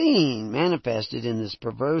you're seeing manifested in this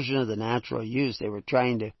perversion of the natural use, they were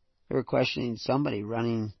questioning somebody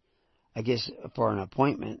running, I guess, for an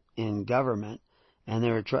appointment in government, and they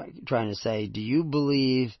were trying to say, do you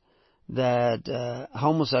believe that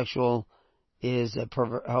homosexuality is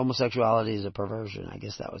a perversion? I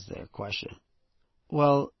guess that was their question.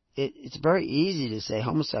 Well, it's very easy to say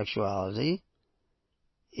homosexuality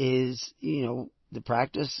is, the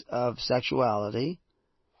practice of sexuality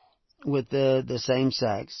with the same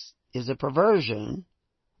sex is a perversion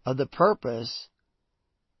of the purpose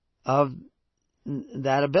of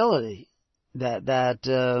that ability,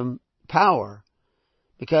 that power,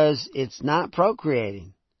 because it's not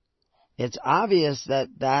procreating. It's obvious that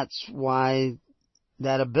that's why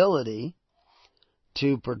that ability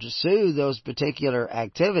to pursue those particular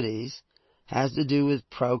activities has to do with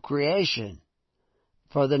procreation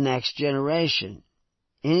for the next generation.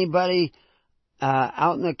 Anybody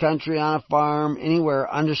out in the country, on a farm,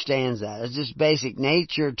 anywhere, understands that. It's just basic.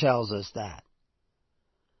 Nature tells us that.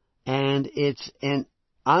 And it's an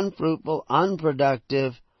unfruitful,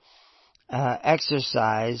 unproductive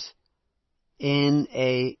exercise in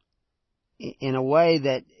a way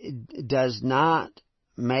that does not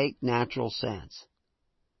make natural sense.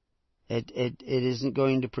 It isn't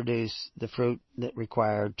going to produce the fruit that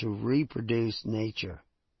required to reproduce nature.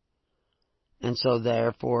 And so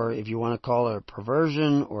therefore, if you want to call it a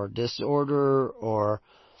perversion or disorder or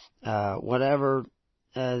whatever,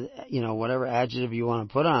 whatever adjective you want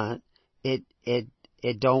to put on it,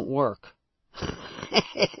 it don't work.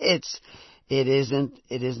 It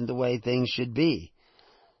isn't the way things should be.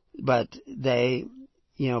 But they,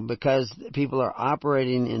 because people are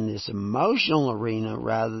operating in this emotional arena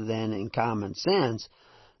rather than in common sense,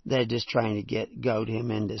 they're just trying to goad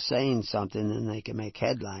him into saying something and they can make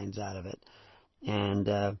headlines out of it. And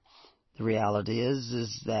the reality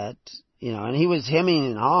is that, and he was hemming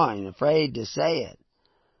and hawing, afraid to say it,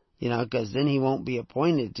 because then he won't be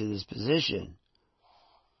appointed to this position.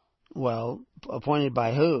 Well, appointed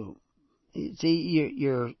by who? See,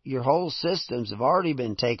 your whole systems have already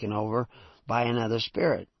been taken over by another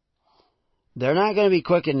spirit. They're not going to be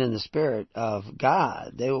quickened in the spirit of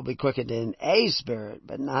God. They will be quickened in a spirit,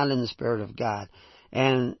 but not in the spirit of God.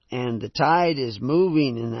 And the tide is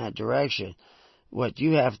moving in that direction. What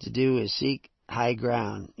you have to do is seek high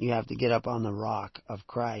ground. You have to get up on the rock of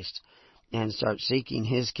Christ and start seeking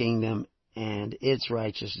His kingdom and its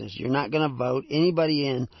righteousness. You're not going to vote anybody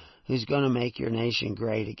in who's going to make your nation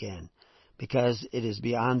great again, because it is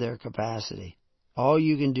beyond their capacity. All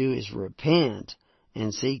you can do is repent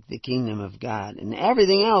and seek the kingdom of God, and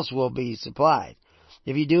everything else will be supplied.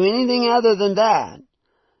 If you do anything other than that,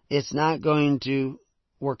 it's not going to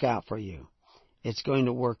work out for you. It's going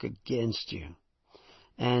to work against you.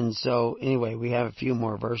 And so, anyway, we have a few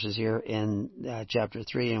more verses here in chapter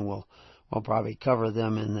 3, and we'll probably cover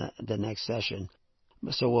them in the next session.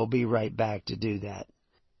 So we'll be right back to do that.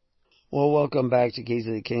 Well, welcome back to Keys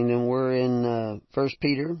of the Kingdom. We're in 1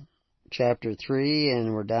 Peter chapter 3,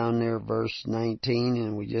 and we're down there verse 19,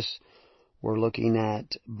 and we're looking at,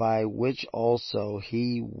 by which also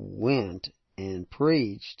he went and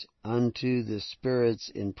preached unto the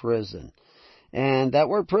spirits in prison. And that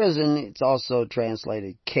word prison, it's also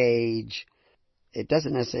translated cage. It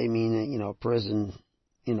doesn't necessarily mean, prison,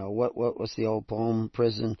 what's the old poem?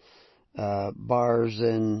 Prison, bars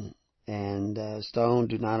and stone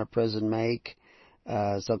do not a prison make.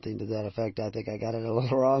 Something to that effect. I think I got it a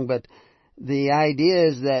little wrong, but the idea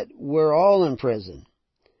is that we're all in prison.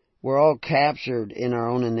 We're all captured in our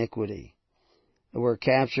own iniquity. We're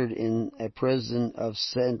captured in a prison of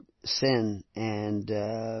sin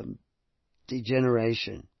and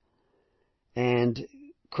degeneration. And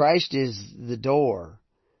Christ is the door,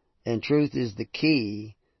 and truth is the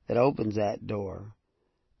key that opens that door.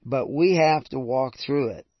 But we have to walk through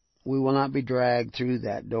it. We will not be dragged through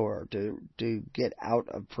that door to get out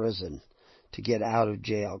of prison, to get out of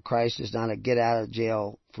jail. Christ is not a get out of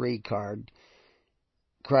jail free card.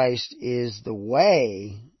 Christ is the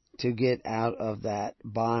way to get out of that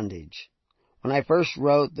bondage. When I first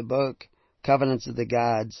wrote the book, Covenants of the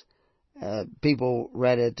Gods, people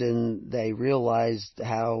read it and they realized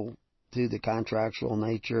how, through the contractual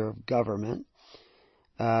nature of government,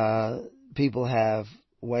 people have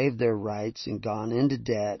waived their rights and gone into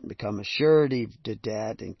debt and become a surety to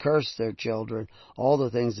debt and cursed their children, all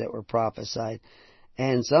the things that were prophesied.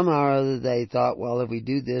 And somehow or other they thought, well, if we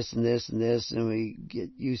do this and this and this and we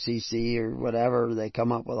get UCC or whatever, they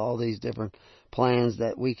come up with all these different plans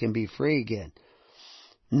that we can be free again.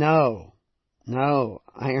 No,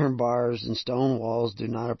 iron bars and stone walls do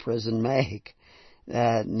not a prison make.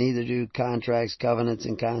 Neither do contracts, covenants,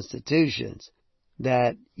 and constitutions.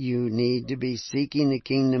 That you need to be seeking the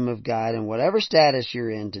kingdom of God in whatever status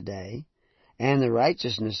you're in today, and the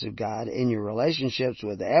righteousness of God in your relationships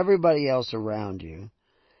with everybody else around you,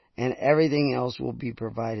 and everything else will be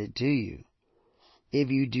provided to you.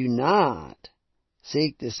 If you do not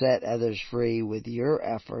seek to set others free with your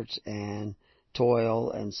efforts and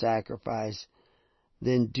toil and sacrifice,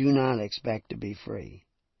 then do not expect to be free.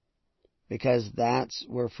 Because that's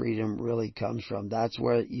where freedom really comes from. That's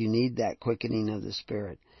where you need that quickening of the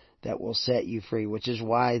Spirit that will set you free, which is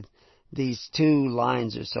why these two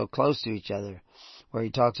lines are so close to each other, where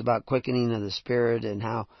he talks about quickening of the Spirit and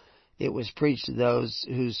how it was preached to those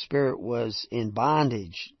whose spirit was in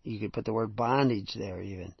bondage. You could put the word bondage there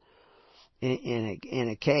even, in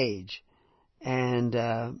a cage. And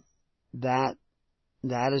that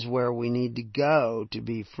is where we need to go to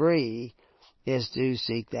be free. is to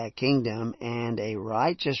seek that kingdom and a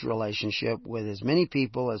righteous relationship with as many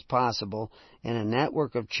people as possible in a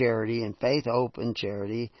network of charity and faith, hope, and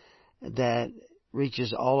charity that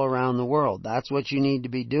reaches all around the world. That's what you need to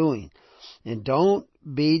be doing. And don't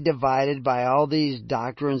be divided by all these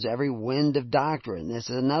doctrines, every wind of doctrine. This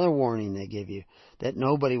is another warning they give you that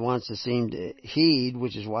nobody wants to seem to heed,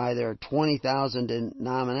 which is why there are 20,000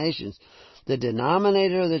 denominations. The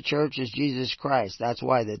denominator of the church is Jesus Christ. That's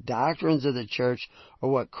why the doctrines of the church are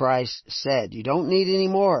what Christ said. You don't need any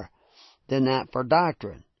more than that for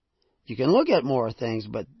doctrine. You can look at more things,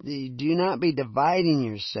 but do not be dividing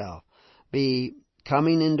yourself. Be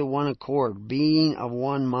coming into one accord, being of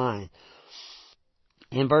one mind.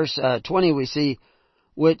 In verse 20 we see,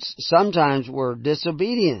 which sometimes were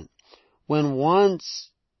disobedient, when once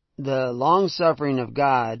the long-suffering of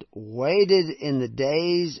God waited in the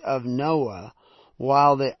days of Noah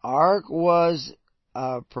while the ark was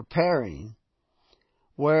preparing,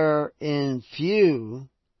 wherein few,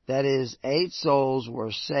 that is, 8 souls,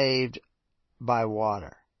 were saved by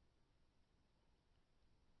water.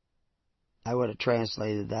 I would have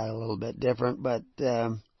translated that a little bit different, but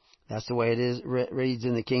that's the way it is. Reads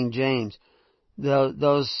in the King James.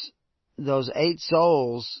 Those 8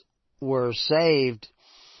 souls were saved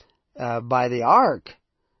by the ark,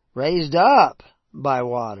 raised up by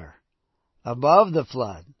water, above the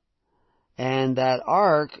flood. And that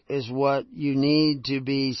ark is what you need to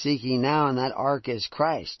be seeking now, and that ark is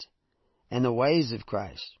Christ, and the ways of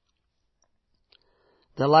Christ.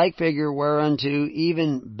 The like figure whereunto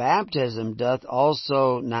even baptism doth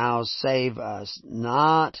also now save us,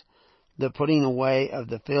 not the putting away of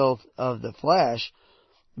the filth of the flesh,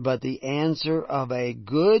 but the answer of a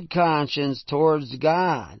good conscience towards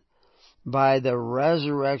God, by the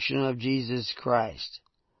resurrection of Jesus Christ.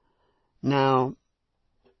 Now,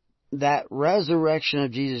 that resurrection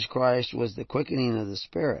of Jesus Christ was the quickening of the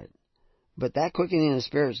Spirit. But that quickening of the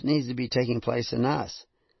Spirit needs to be taking place in us.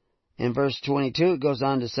 In verse 22 it goes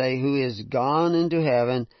on to say, who is gone into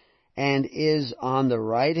heaven and is on the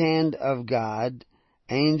right hand of God,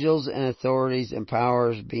 angels and authorities and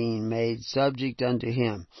powers being made subject unto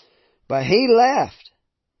him. But he left.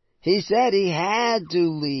 He said he had to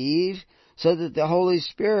leave so that the Holy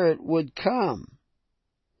Spirit would come.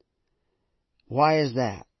 Why is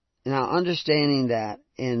that? Now, understanding that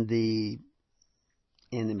in the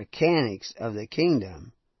mechanics of the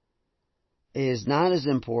kingdom is not as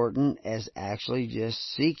important as actually just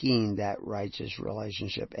seeking that righteous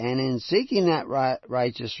relationship. And in seeking that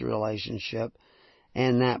righteous relationship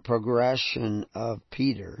and that progression of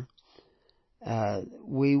Peter,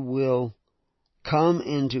 we will come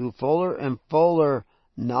into fuller and fuller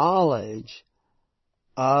knowledge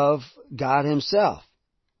of God Himself.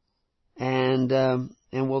 And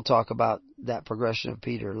we'll talk about that progression of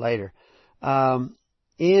Peter later.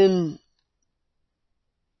 In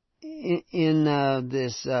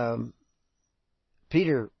this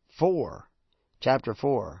Peter 4, chapter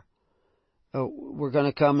 4, we're going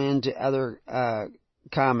to come into other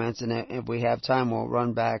comments, and if we have time, we'll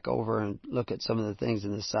run back over and look at some of the things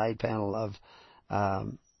in the side panel of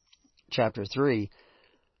chapter 3.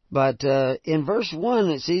 But in verse 1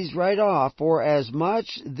 it says right off, for as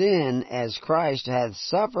much then as Christ hath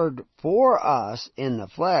suffered for us in the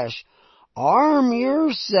flesh, arm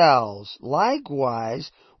yourselves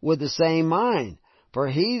likewise with the same mind. For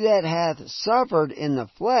he that hath suffered in the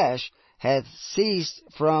flesh hath ceased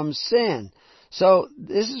from sin. So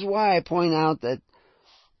this is why I point out that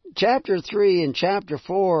chapter 3 and chapter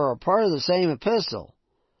 4 are part of the same epistle.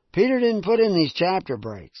 Peter didn't put in these chapter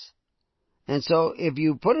breaks. And so if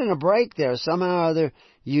you put in a break there, somehow or other,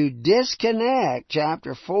 you disconnect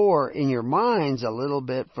chapter 4 in your minds a little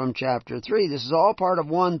bit from chapter 3. This is all part of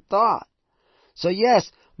one thought. So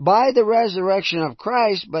yes, by the resurrection of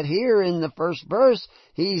Christ, but here in the first verse,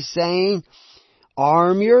 he's saying,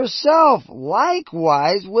 arm yourself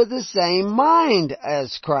likewise with the same mind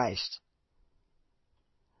as Christ.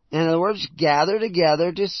 In other words, gather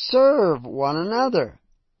together to serve one another,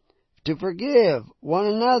 to forgive one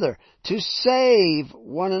another, to save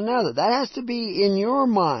one another. That has to be in your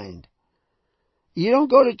mind. You don't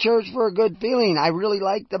go to church for a good feeling. I really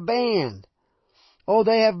like the band. Oh,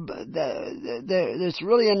 they have, it's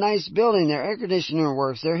really a nice building. Their air conditioner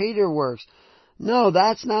works. Their heater works. No,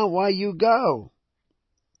 that's not why you go.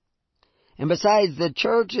 And besides, the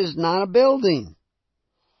church is not a building.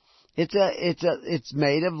 It's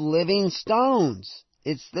made of living stones.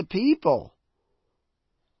 It's the people.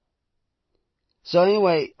 So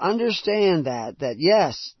anyway, understand that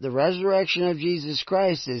yes, the resurrection of Jesus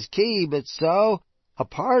Christ is key, but so a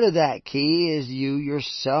part of that key is you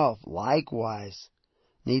yourself likewise.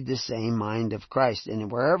 need the same mind of Christ.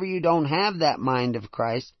 And wherever you don't have that mind of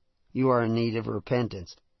Christ, you are in need of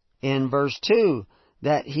repentance. In verse 2,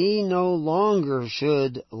 that he no longer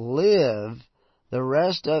should live the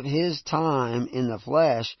rest of his time in the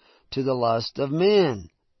flesh to the lust of men,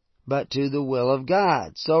 but to the will of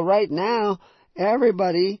God. So right now,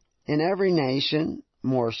 everybody in every nation,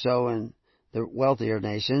 more so in the wealthier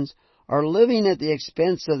nations, are living at the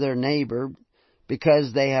expense of their neighbor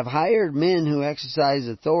because they have hired men who exercise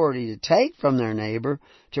authority to take from their neighbor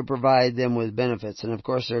to provide them with benefits. And of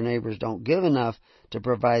course their neighbors don't give enough to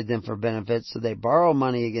provide them for benefits, so they borrow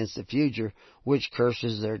money against the future, which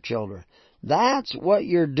curses their children. That's what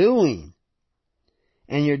you're doing.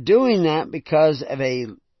 And you're doing that because of a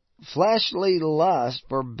fleshly lust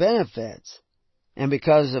for benefits and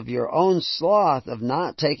because of your own sloth of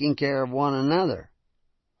not taking care of one another.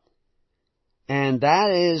 And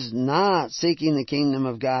that is not seeking the kingdom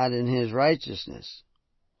of God and His righteousness.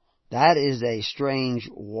 That is a strange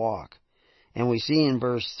walk. And we see in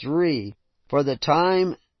verse 3, for the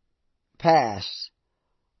time past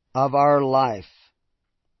of our life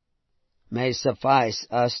may suffice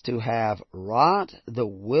us to have wrought the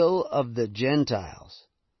will of the Gentiles,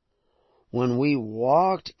 when we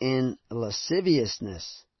walked in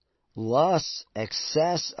lasciviousness, lusts,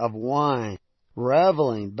 excess of wine,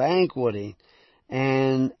 reveling, banqueting,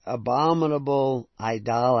 and abominable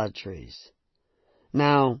idolatries.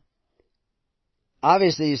 Now,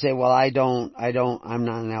 obviously you say, well, I'm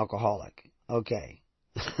not an alcoholic. Okay.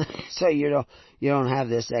 So you don't have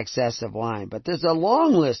this excess of wine. But there's a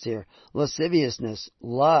long list here. Lasciviousness,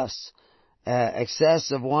 lust,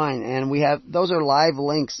 excess of wine. And those are live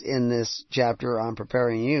links in this chapter on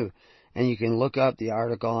Preparing You. And you can look up the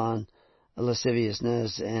article on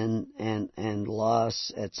lasciviousness and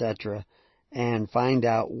lust, etc., and find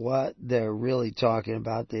out what they're really talking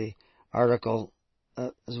about. The article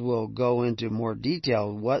will go into more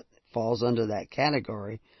detail what falls under that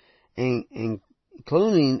category, including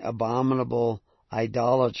abominable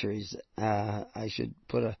idolatries. I should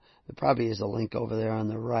there probably is a link over there on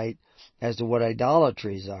the right as to what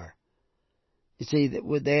idolatries are. You see,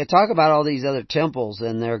 they talk about all these other temples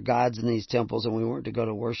and their gods in these temples, and we weren't to go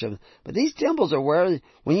to worship. But these temples are where,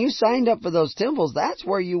 when you signed up for those temples, that's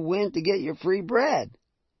where you went to get your free bread.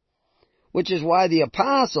 Which is why the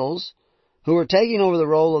apostles, who were taking over the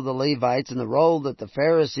role of the Levites and the role that the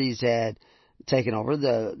Pharisees had taken over,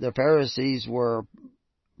 the Pharisees were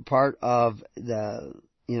part of it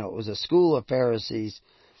was a school of Pharisees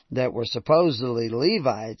that were supposedly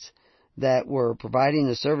Levites, that were providing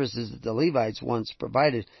the services that the Levites once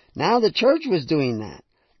provided. Now the church was doing that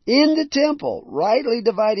in the temple, rightly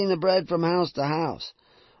dividing the bread from house to house.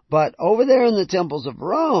 But over there in the temples of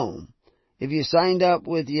Rome, if you signed up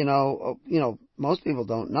with, most people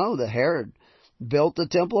don't know that Herod built the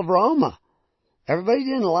temple of Roma. Everybody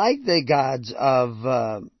didn't like the gods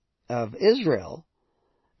of Israel,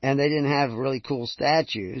 and they didn't have really cool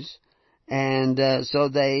statues. And so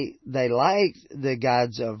they liked the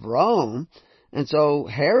gods of Rome. And so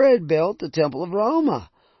Herod built the Temple of Roma,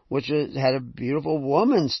 which had a beautiful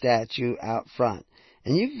woman statue out front.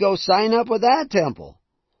 And you could go sign up with that temple.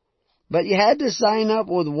 But you had to sign up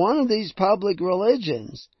with one of these public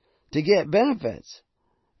religions to get benefits.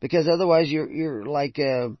 Because otherwise you're like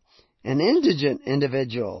an indigent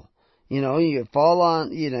individual. You fall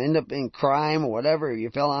on, end up in crime or whatever.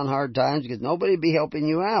 You fell on hard times because nobody would be helping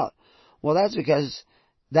you out. Well, that's because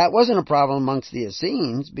that wasn't a problem amongst the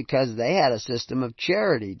Essenes, because they had a system of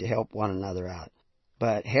charity to help one another out.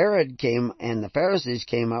 But Herod came and the Pharisees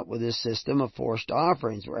came up with this system of forced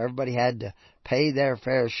offerings where everybody had to pay their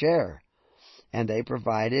fair share. And they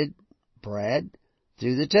provided bread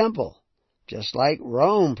through the temple, just like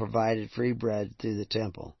Rome provided free bread through the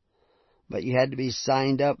temple. But you had to be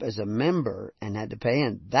signed up as a member and had to pay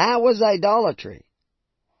in. That was idolatry.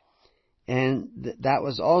 And that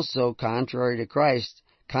was also contrary to Christ,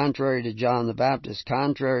 contrary to John the Baptist,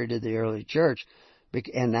 contrary to the early church.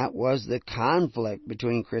 And that was the conflict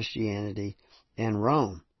between Christianity and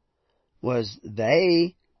Rome, was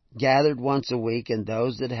they gathered once a week, and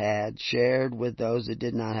those that had shared with those that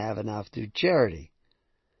did not have enough through charity.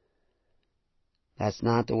 That's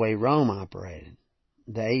not the way Rome operated.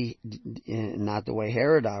 Not the way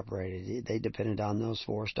Herod operated. They depended on those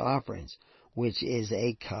forced offerings, which is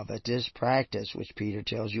a covetous practice, which Peter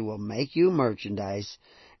tells you will make you merchandise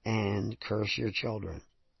and curse your children.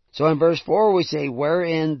 So in verse 4 we say,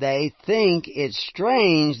 wherein they think it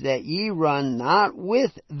strange that ye run not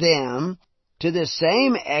with them to the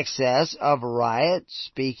same excess of riot,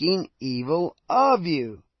 speaking evil of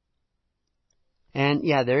you. And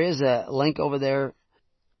there is a link over there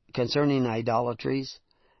concerning idolatries.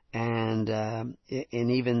 And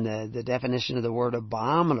even the definition of the word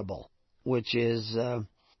abominable, which is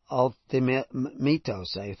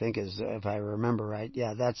ultimitos, I think is, if I remember right.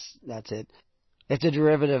 Yeah, that's it. It's a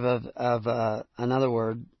derivative of another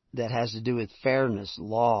word that has to do with fairness,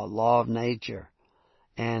 law of nature.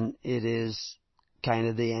 And it is kind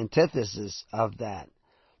of the antithesis of that.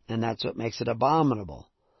 And that's what makes it abominable.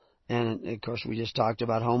 And of course we just talked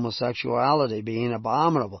about homosexuality being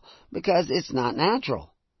abominable because it's not natural.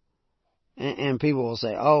 And people will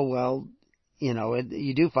say, oh, well,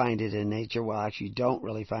 you do find it in nature. Well, actually you don't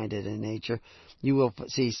really find it in nature. You will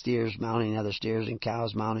see steers mounting other steers and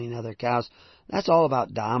cows mounting other cows. That's all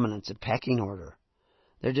about dominance and pecking order.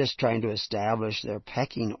 They're just trying to establish their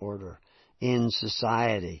pecking order in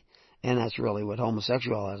society. And that's really what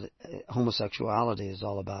homosexuality is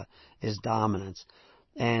all about, is dominance.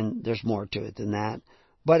 And there's more to it than that.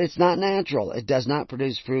 But it's not natural. It does not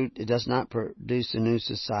produce fruit. It does not produce a new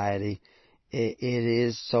society. That's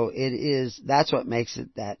what makes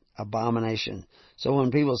it that abomination. So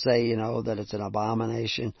when people say, that it's an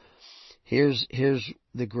abomination, here's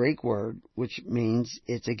the Greek word, which means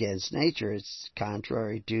it's against nature. It's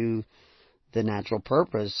contrary to the natural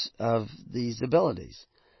purpose of these abilities.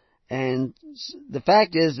 And the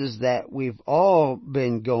fact is that we've all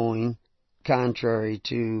been going contrary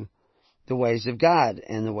to the ways of God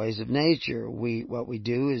and the ways of nature. What we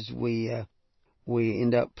do is we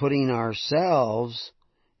end up putting ourselves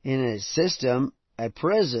in a system, a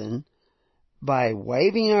prison, by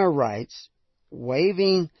waiving our rights,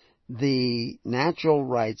 waiving the natural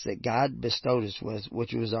rights that God bestowed us with,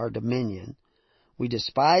 which was our dominion. We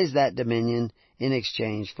despise that dominion in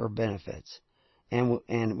exchange for benefits.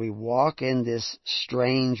 And we walk in this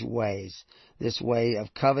strange ways, this way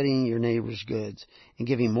of coveting your neighbor's goods and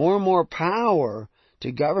giving more and more power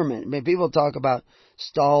to government. I mean, people talk about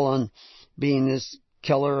Stalin being this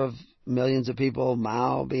killer of millions of people,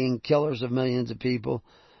 Mao being killers of millions of people,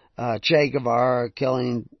 Che Guevara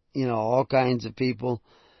killing, all kinds of people.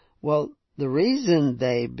 Well, the reason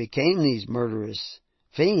they became these murderous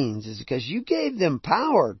fiends is because you gave them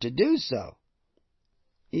power to do so.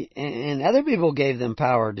 And other people gave them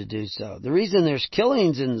power to do so. The reason there's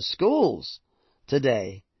killings in the schools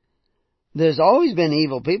today, there's always been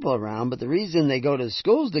evil people around, but the reason they go to the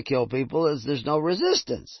schools to kill people is there's no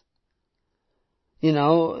resistance. In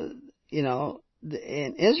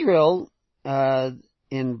Israel,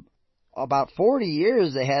 in about 40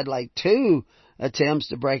 years, they had like 2 attempts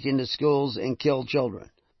to break into schools and kill children.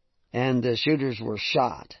 And the shooters were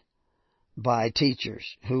shot by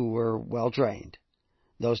teachers who were well trained.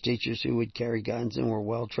 Those teachers who would carry guns and were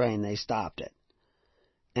well trained, they stopped it.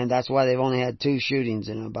 And that's why they've only had 2 shootings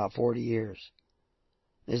in about 40 years.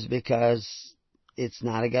 Is because it's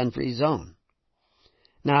not a gun-free zone.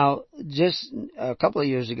 Now, just a couple of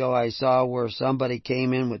years ago, I saw where somebody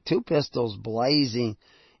came in with 2 pistols blazing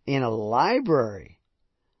in a library.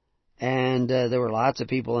 And there were lots of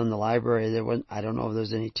people in the library. I don't know if there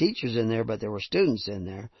was any teachers in there, but there were students in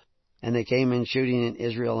there. And they came in shooting in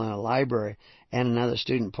Israel in a library, and another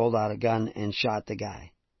student pulled out a gun and shot the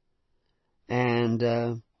guy. And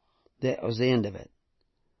that was the end of it.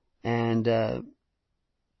 And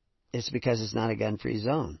it's because it's not a gun-free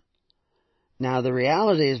zone. Now, the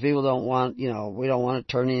reality is people don't want, we don't want it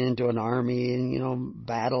turning into an army and,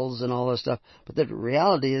 battles and all this stuff. But the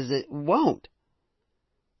reality is it won't.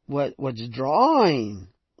 What's drawing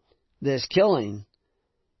this killing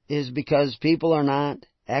is because people are not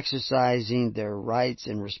exercising their rights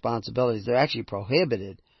and responsibilities. They're actually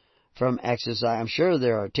prohibited from exercise. I'm sure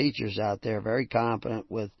there are teachers out there very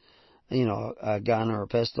competent with, a gun or a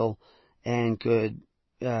pistol and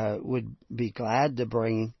would be glad to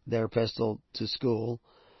bring their pistol to school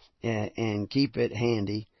and keep it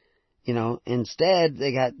handy. Instead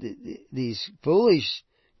they got these foolish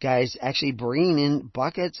guys actually bringing in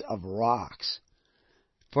buckets of rocks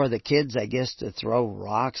for the kids, I guess, to throw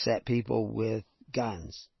rocks at people with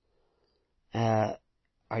guns. Are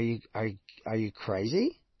you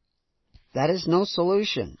crazy? That is no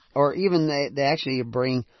solution. Or even they actually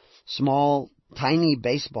bring small, tiny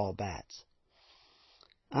baseball bats.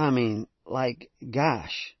 I mean,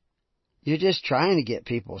 gosh, you're just trying to get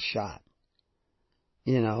people shot.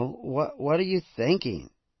 What are you thinking?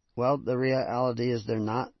 Well, the reality is they're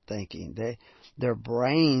not thinking. Their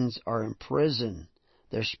brains are in prison.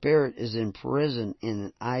 Their spirit is in prison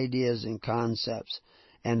in ideas and concepts,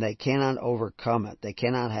 and they cannot overcome it. They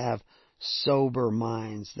cannot have sober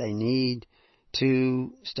minds. They need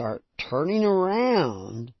to start turning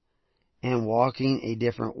around and walking a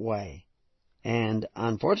different way. And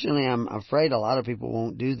unfortunately, I'm afraid a lot of people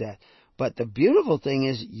won't do that. But the beautiful thing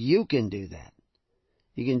is you can do that.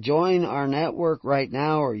 You can join our network right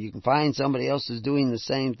now, or you can find somebody else who's doing the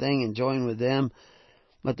same thing and join with them.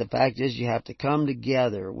 But the fact is, you have to come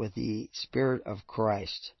together with the Spirit of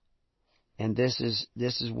Christ. And this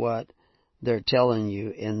is what they're telling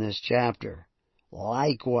you in this chapter.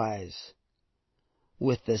 Likewise,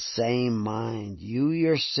 with the same mind, you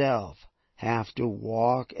yourself have to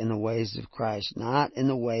walk in the ways of Christ, not in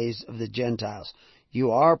the ways of the Gentiles.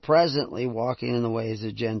 You are presently walking in the ways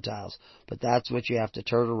of Gentiles, but that's what you have to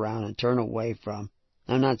turn around and turn away from.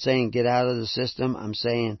 I'm not saying get out of the system. I'm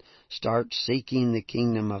saying start seeking the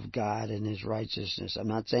kingdom of God and His righteousness. I'm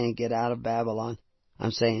not saying get out of Babylon.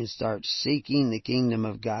 I'm saying start seeking the kingdom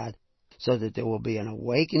of God so that there will be an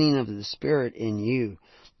awakening of the Spirit in you,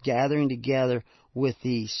 gathering together with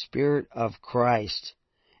the Spirit of Christ.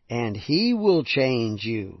 And He will change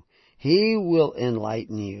you. He will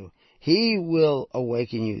enlighten you. He will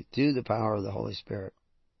awaken you through the power of the Holy Spirit.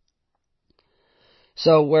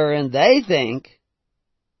 So wherein they think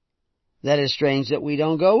that it's strange that we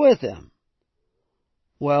don't go with them,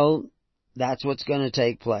 well, that's what's going to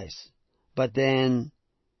take place. But then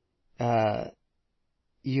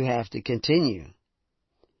you have to continue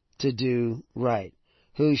to do right.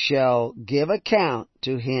 Who shall give account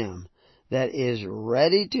to Him that is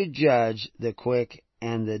ready to judge the quick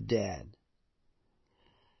and the dead.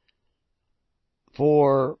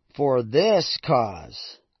 For this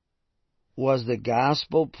cause was the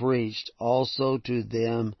gospel preached also to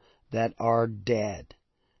them that are dead,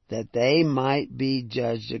 that they might be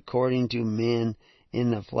judged according to men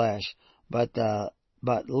in the flesh, but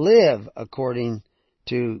live according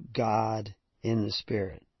to God in the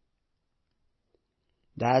Spirit.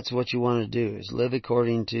 That's what you want to do, is live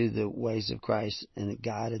according to the ways of Christ and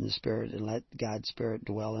God in the Spirit, and let God's Spirit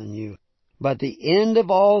dwell in you. But the end of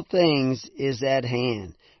all things is at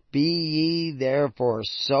hand. Be ye therefore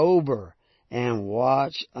sober, and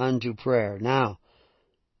watch unto prayer. Now,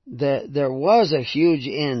 there was a huge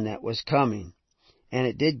end that was coming, and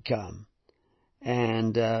it did come,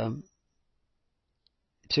 and to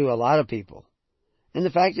a lot of people. And the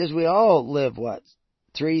fact is, we all live,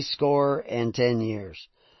 70 years,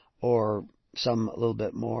 or some a little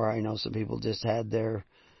bit more. I know some people just had their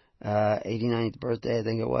 89th birthday, I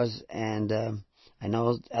think it was, and I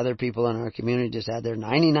know other people in our community just had their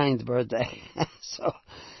 99th birthday. So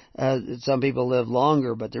some people live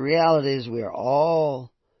longer, but the reality is we are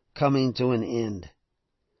all coming to an end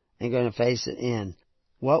and going to face an end.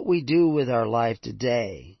 What we do with our life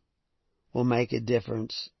today will make a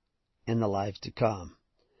difference in the life to come.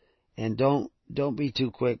 And don't be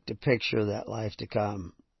too quick to picture that life to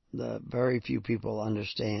come. The very few people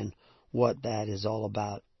understand what that is all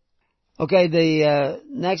about. Okay, the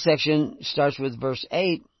next section starts with verse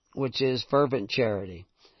 8, which is fervent charity.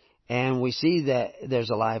 And we see that there's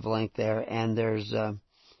a live link there, and there's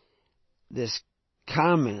this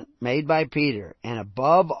comment made by Peter, and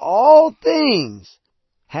above all things,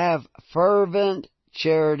 have fervent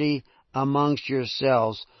charity amongst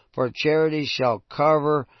yourselves, for charity shall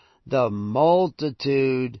cover the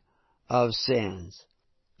multitude of sins.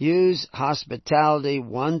 Use hospitality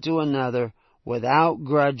one to another without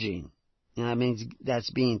grudging. And that means that's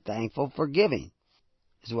being thankful for giving,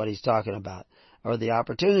 is what he's talking about, or the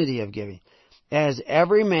opportunity of giving. As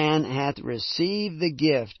every man hath received the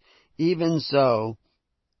gift, even so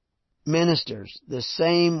ministers the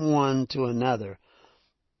same one to another,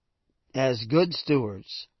 as good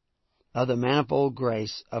stewards of the manifold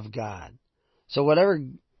grace of God. So whatever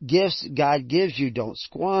gifts God gives you, don't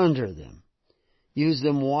squander them. Use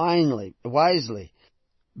them wisely.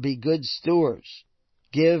 Be good stewards.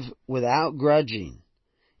 Give without grudging.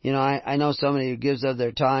 You know, I know somebody who gives of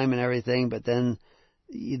their time and everything, but then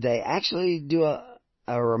they actually do a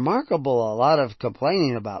lot of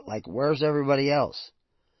complaining about, like, where's everybody else?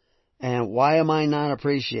 And why am I not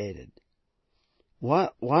appreciated?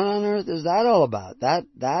 What on earth is that all about?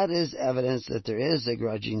 That is evidence that there is a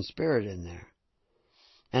grudging spirit in there.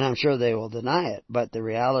 And I'm sure they will deny it, but the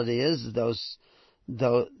reality is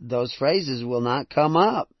those phrases will not come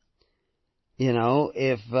up. You know,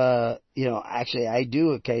 actually I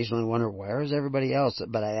do occasionally wonder, where is everybody else?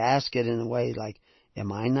 But I ask it in a way like,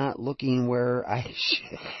 am I not looking where I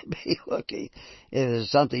should be looking? If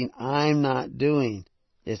there's something I'm not doing,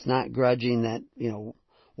 it's not grudging that,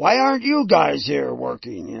 why aren't you guys here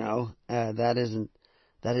working? That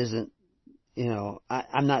isn't,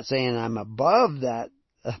 I'm not saying I'm above that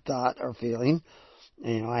thought or feeling.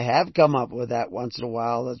 I have come up with that once in a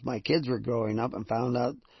while as my kids were growing up and found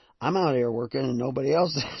out I'm out here working and nobody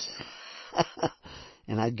else is.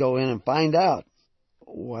 And I'd go in and find out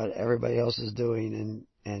what everybody else is doing.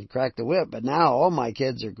 and crack the whip. But now all my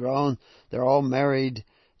kids are grown. They're all married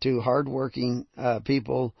to hardworking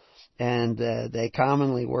people, and they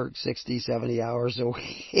commonly work 60, 70 hours a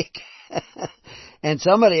week. And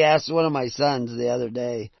somebody asked one of my sons the other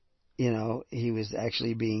day, he was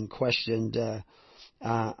actually being questioned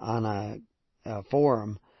on a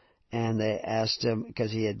forum, and they asked him,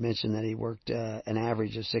 because he had mentioned that he worked an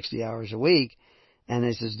average of 60 hours a week, and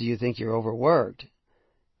they says, "Do you think you're overworked?"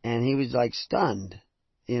 And he was like stunned,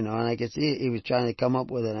 and I could see he was trying to come up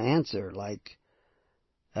with an answer, like,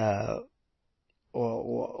 he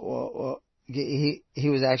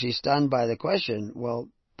was actually stunned by the question. Well,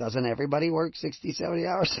 doesn't everybody work 60, 70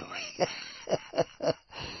 hours a week?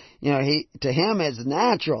 To him it's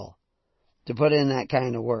natural to put in that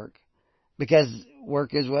kind of work, because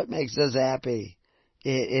work is what makes us happy.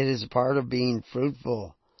 It is a part of being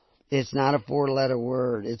fruitful. It's not a 4-letter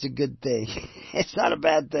word. It's a good thing. It's not a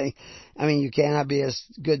bad thing. I mean, you cannot be a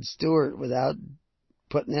good steward without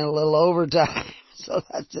putting in a little overtime. So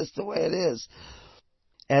that's just the way it is.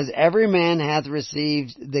 As every man hath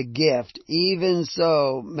received the gift, even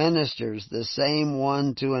so ministers the same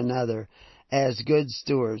one to another as good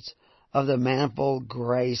stewards of the manifold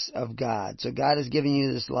grace of God. So God has given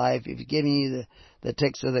you this life. If He's giving you the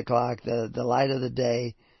ticks of the clock, the light of the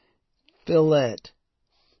day, fill it.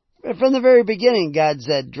 But from the very beginning, God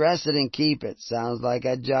said, dress it and keep it. Sounds like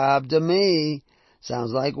a job to me.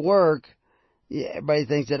 Sounds like work. Yeah, everybody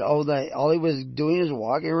thinks that, all he was doing is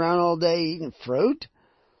walking around all day eating fruit.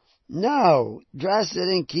 No, dress it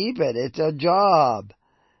and keep it. It's a job.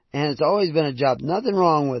 And it's always been a job. Nothing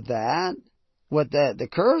wrong with that. What the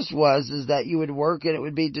curse is that you would work and it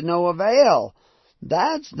would be to no avail.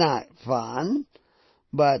 That's not fun.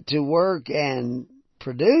 But to work and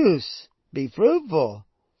produce, be fruitful,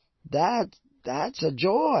 that's a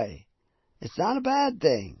joy. It's not a bad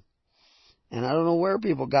thing. And I don't know where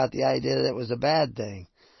people got the idea that it was a bad thing.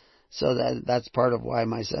 So that's part of why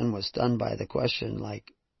my son was stunned by the question,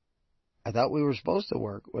 like, I thought we were supposed to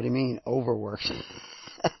work. What do you mean, overwork?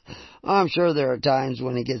 I'm sure there are times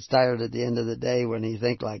when he gets tired at the end of the day when he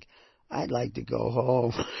thinks, like, I'd like to go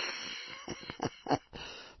home.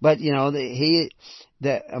 But, the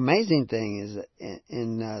amazing thing is that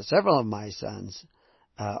in several of my sons,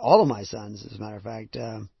 all of my sons, as a matter of fact,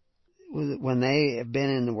 when they have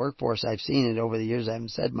been in the workforce, I've seen it over the years. I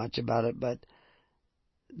haven't said much about it, but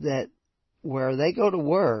that where they go to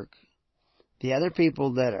work, the other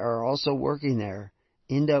people that are also working there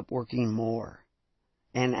end up working more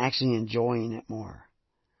and actually enjoying it more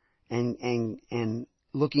and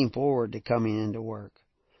looking forward to coming into work.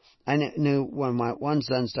 I knew when my one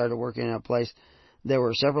son started working in a place, there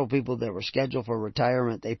were several people that were scheduled for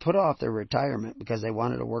retirement. They put off their retirement because they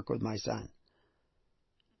wanted to work with my son.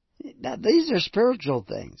 Now, these are spiritual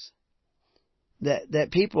things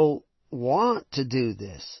that people want to do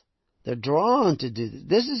this. They're drawn to do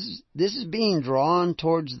this. This is being drawn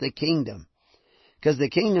towards the kingdom, because the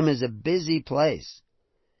kingdom is a busy place.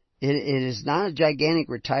 It is not a gigantic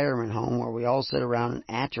retirement home where we all sit around and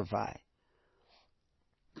atrophy.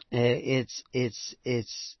 It's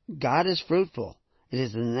God is fruitful. It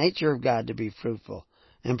is the nature of God to be fruitful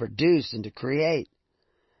and produce and to create.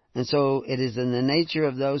 And so it is in the nature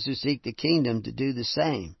of those who seek the kingdom to do the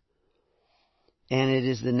same. And it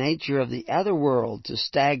is the nature of the other world to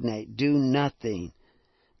stagnate, do nothing,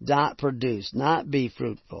 not produce, not be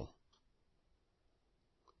fruitful.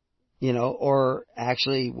 Or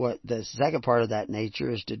actually what the second part of that nature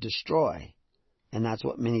is to destroy. And that's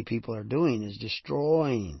what many people are doing, is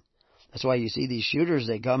destroying. That's why you see these shooters,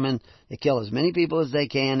 they come in, they kill as many people as they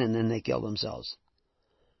can, and then they kill themselves.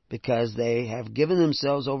 Because they have given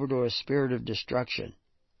themselves over to a spirit of destruction.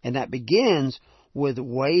 And that begins with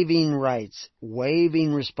waiving rights,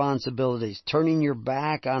 waiving responsibilities, turning your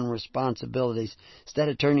back on responsibilities. Instead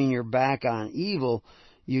of turning your back on evil,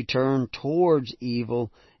 you turn towards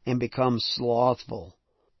evil and become slothful.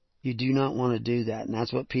 You do not want to do that. And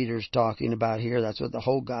that's what Peter's talking about here. That's what the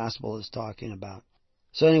whole gospel is talking about.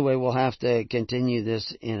 So anyway, we'll have to continue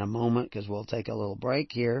this in a moment because we'll take a little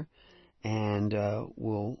break here. And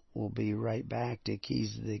we'll be right back to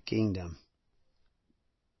Keys of the Kingdom.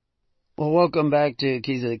 Well, welcome back to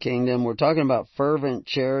Keys of the Kingdom. We're talking about fervent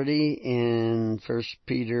charity in 1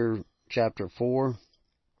 Peter chapter 4.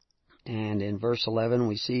 And in verse 11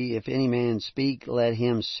 we see, if any man speak, let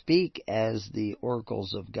him speak as the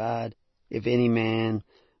oracles of God. If any man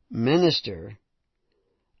minister,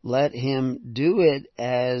 let him do it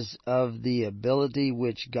as of the ability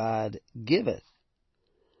which God giveth,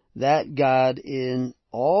 that God in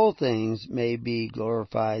all things may be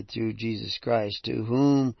glorified through Jesus Christ, to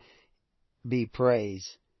whom be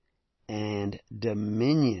praise and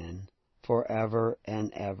dominion forever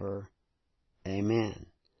and ever. Amen.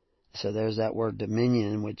 So there's that word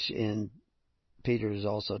dominion, which in Peter is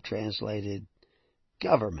also translated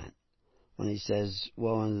government. When he says,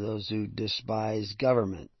 woe unto those who despise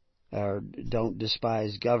government, or don't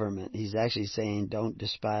despise government, he's actually saying don't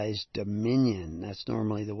despise dominion. That's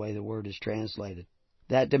normally the way the word is translated.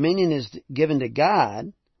 That dominion is given to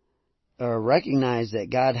God, or recognize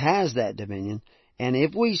that God has that dominion, and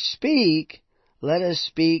if we speak, let us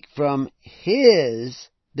speak from His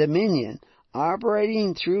dominion,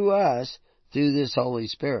 operating through us through this Holy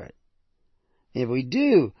Spirit. If we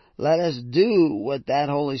do, let us do what that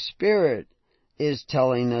Holy Spirit is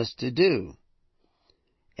telling us to do.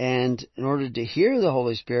 And in order to hear the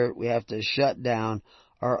Holy Spirit, we have to shut down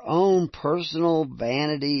our own personal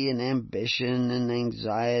vanity and ambition and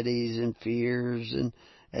anxieties and fears and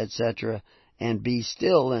etc., and be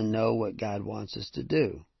still and know what God wants us to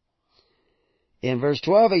do. In verse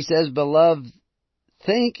 12 he says, Beloved,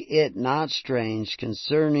 think it not strange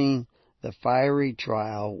concerning the fiery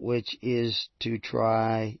trial which is to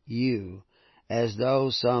try you, as though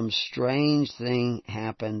some strange thing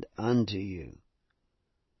happened unto you.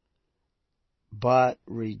 But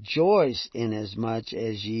rejoice inasmuch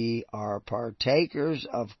as ye are partakers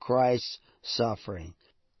of Christ's suffering,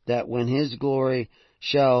 that when His glory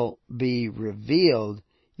shall be revealed,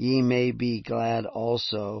 ye may be glad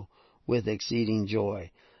also with exceeding joy.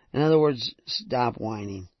 In other words, stop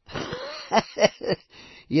whining.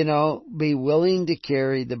 Be willing to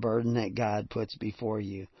carry the burden that God puts before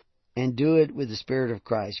you. And do it with the Spirit of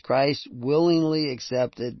Christ. Christ willingly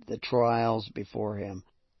accepted the trials before Him.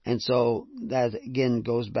 And so that again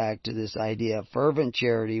goes back to this idea of fervent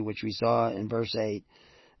charity, which we saw in verse 8,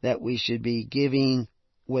 that we should be giving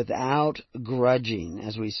without grudging,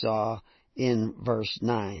 as we saw in verse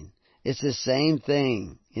 9. It's the same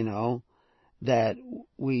thing, that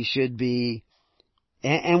we should be,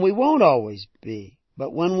 and we won't always be,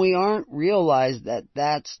 but when we aren't, realize that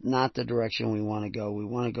that's not the direction we want to go. We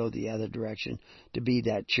want to go the other direction, to be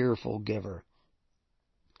that cheerful giver.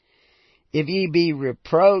 If ye be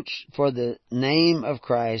reproached for the name of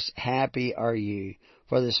Christ, happy are ye,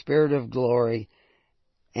 for the Spirit of glory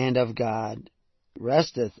and of God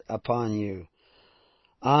resteth upon you.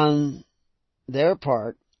 On their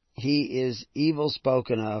part He is evil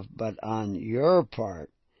spoken of, but on your part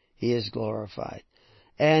He is glorified.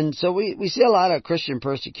 And so we see a lot of Christian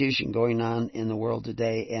persecution going on in the world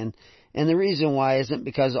today, and the reason why isn't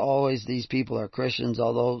because always these people are Christians,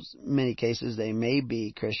 although in many cases they may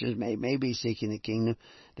be Christians, may be seeking the kingdom.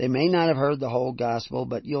 They may not have heard the whole gospel,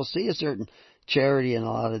 but you'll see a certain charity in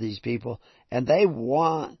a lot of these people, and they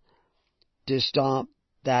want to stomp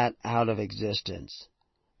that out of existence.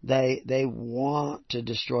 They want to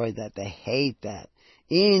destroy that. They hate that.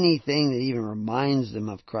 Anything that even reminds them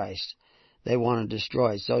of Christ, they want to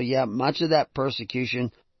destroy. So yeah, much of that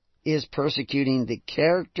persecution is persecuting the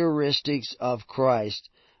characteristics of Christ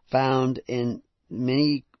found in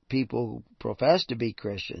many people who profess to be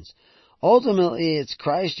Christians. Ultimately, it's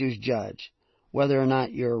Christ who's judge, whether or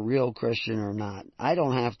not you're a real Christian or not. I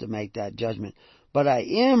don't have to make that judgment, but I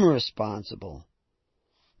am responsible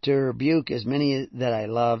to rebuke as many that I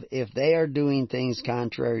love if they are doing things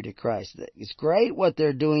contrary to Christ. It's great what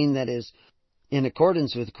they're doing that is in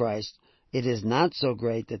accordance with Christ. It is not so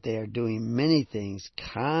great that they are doing many things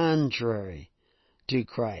contrary to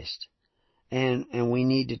Christ. And we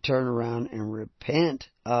need to turn around and repent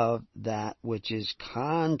of that which is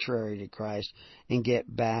contrary to Christ and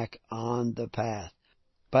get back on the path.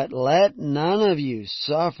 But let none of you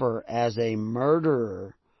suffer as a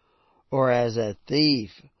murderer, or as a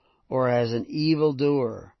thief, or as an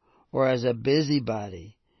evildoer, or as a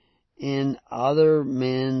busybody in other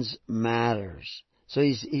men's matters. So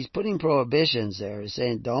he's putting prohibitions there. He's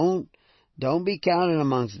saying don't be counted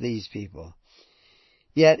amongst these people.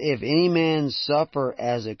 Yet if any man suffer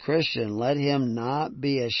as a Christian, let him not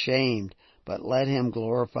be ashamed, but let him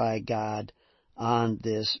glorify God on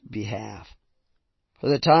this behalf. For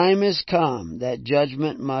the time is come that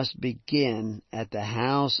judgment must begin at the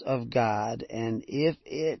house of God, and if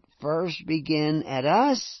it first begin at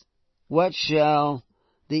us, what shall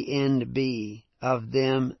the end be of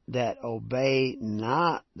them that obey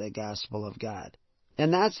not the gospel of God?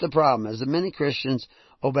 And that's the problem, is that many Christians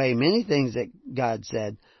obey many things that God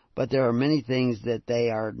said, but there are many things that they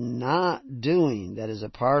are not doing that is a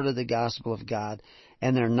part of the gospel of God,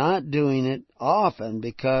 and they're not doing it often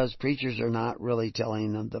because preachers are not really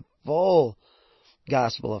telling them the full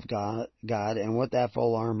gospel of God and what that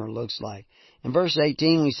full armor looks like. In verse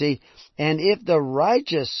 18 we see, and if the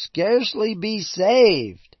righteous scarcely be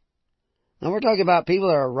saved, Now we're talking about people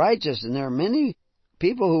that are righteous, and there are many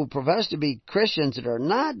people who profess to be Christians that are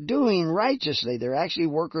not doing righteously. They're actually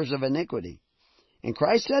workers of iniquity. And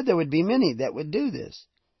Christ said there would be many that would do this.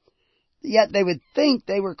 Yet they would think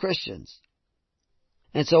they were Christians.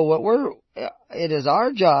 And so it is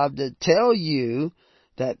our job to tell you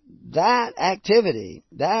that activity,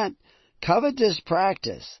 that covetous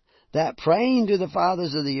practice, that praying to the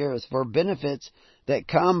fathers of the earth for benefits that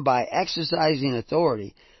come by exercising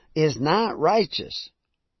authority is not righteous.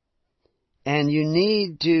 And you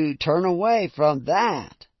need to turn away from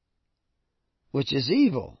that which is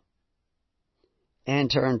evil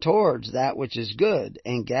and turn towards that which is good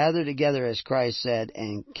and gather together, as Christ said,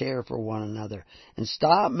 and care for one another. And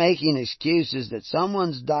stop making excuses that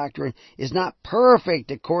someone's doctrine is not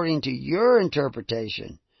perfect according to your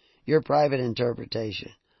interpretation, your private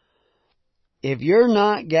interpretation. If you're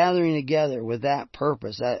not gathering together with that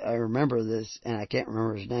purpose, I remember this, and I can't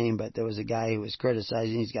remember his name, but there was a guy who was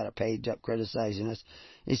criticizing, he's got a page up criticizing us.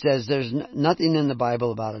 He says, there's nothing in the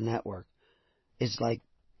Bible about a network. It's like,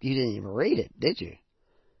 you didn't even read it, did you?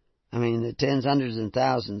 I mean, the tens, hundreds, and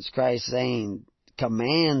thousands, Christ saying,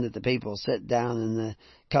 command that the people sit down in the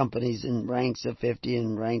companies in ranks of 50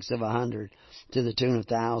 and ranks of 100 to the tune of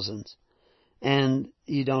thousands. And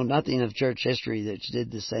you know nothing of church history that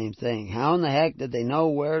did the same thing. How in the heck did they know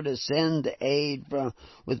where to send the aid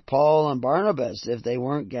with Paul and Barnabas if they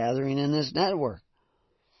weren't gathering in this network?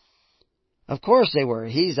 Of course they were.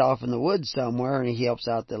 He's off in the woods somewhere and he helps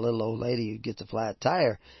out the little old lady who gets a flat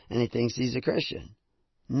tire and he thinks he's a Christian.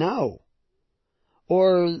 No.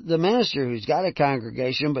 Or the minister who's got a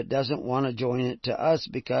congregation but doesn't want to join it to us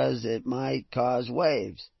because it might cause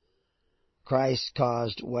waves. Christ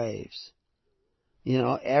caused waves. You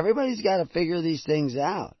know, everybody's got to figure these things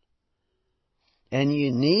out. And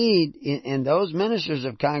you need, and those ministers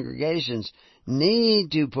of congregations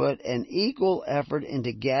need to put an equal effort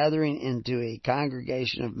into gathering into a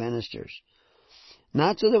congregation of ministers.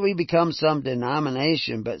 Not so that we become some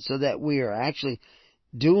denomination, but so that we are actually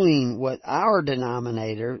doing what our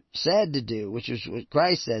denominator said to do, which was what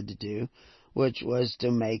Christ said to do, which was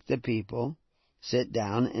to make the people sit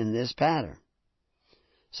down in this pattern,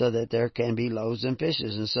 so that there can be loaves and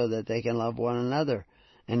fishes, and so that they can love one another,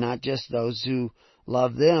 and not just those who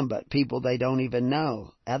love them, but people they don't even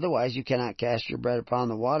know. Otherwise, you cannot cast your bread upon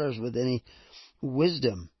the waters with any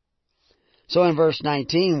wisdom. So in verse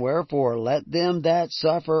 19, wherefore let them that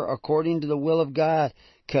suffer according to the will of God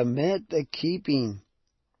commit the keeping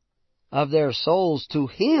of their souls to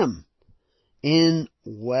Him in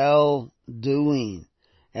well-doing,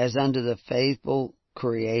 as unto the faithful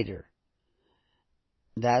Creator.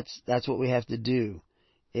 That's what we have to do,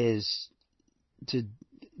 is to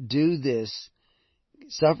do this,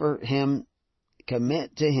 suffer Him,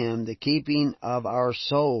 commit to Him the keeping of our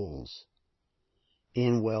souls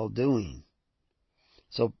in well-doing.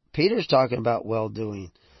 So Peter's talking about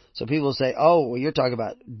well-doing. So people say, oh, well, you're talking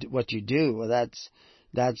about what you do. Well,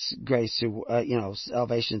 that's grace through,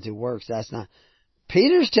 salvation through works. That's not.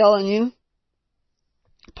 Peter's telling you.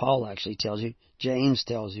 Paul actually tells you. James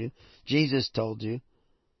tells you. Jesus told you.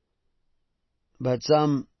 But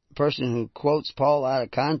some person who quotes Paul out of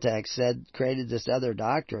context created this other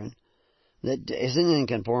doctrine that isn't in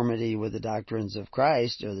conformity with the doctrines of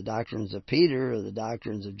Christ or the doctrines of Peter or the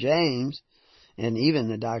doctrines of James and even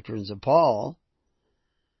the doctrines of Paul.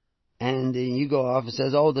 And then you go off and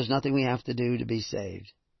says, oh, there's nothing we have to do to be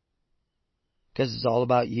saved. Because it's all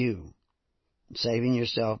about you. Saving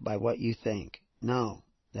yourself by what you think. No,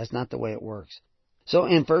 that's not the way it works. So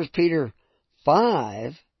in 1 Peter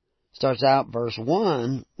 5, starts out verse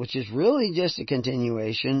 1, which is really just a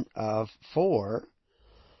continuation of 4.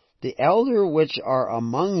 The elder which are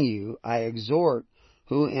among you I exhort,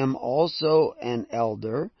 who am also an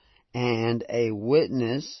elder and a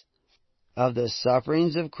witness of the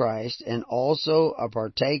sufferings of Christ, and also a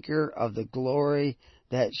partaker of the glory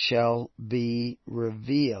that shall be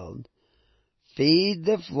revealed. Feed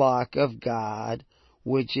the flock of God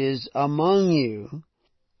which is among you,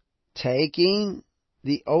 taking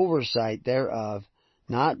the oversight thereof,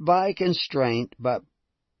 not by constraint, but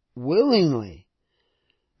willingly,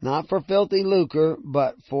 not for filthy lucre,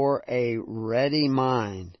 but for a ready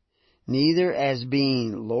mind, neither as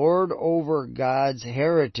being lord over God's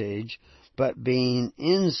heritage, but being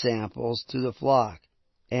ensamples to the flock.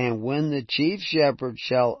 And when the chief shepherd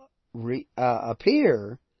shall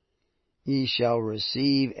appear, ye shall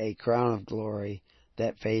receive a crown of glory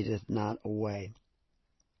that fadeth not away.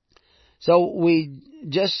 So I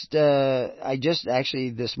just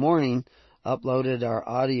actually this morning uploaded our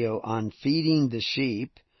audio on feeding the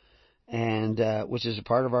sheep, and which is a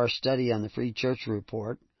part of our study on the Free Church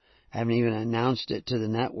Report. I haven't even announced it to the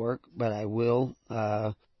network, but I will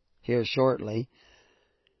here shortly.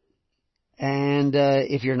 And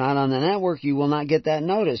if you're not on the network, you will not get that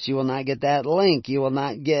notice. You will not get that link. You will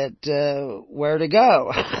not get where to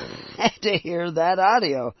go to hear that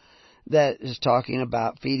audio that is talking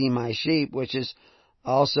about feeding my sheep, which is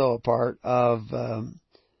also a part of,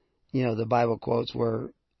 the Bible quotes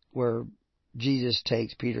where Jesus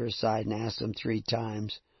takes Peter aside and asks him 3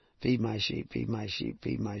 times, feed my sheep, feed my sheep,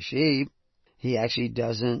 feed my sheep. He actually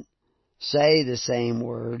doesn't say the same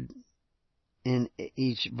word in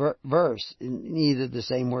each verse, neither the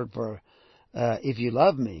same word for if you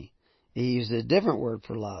love me. He used a different word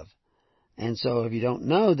for love. And so if you don't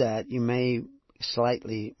know that, you may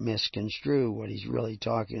slightly misconstrue what he's really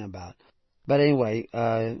talking about. But anyway,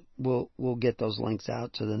 we'll get those links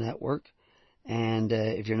out to the network. And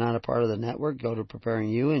if you're not a part of the network, go to Preparing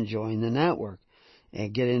You and join the network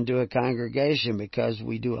and get into a congregation, because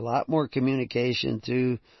we do a lot more communication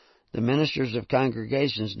through the ministers of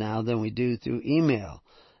congregations now than we do through email.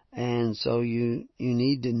 And so you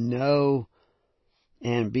need to know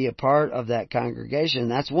and be a part of that congregation.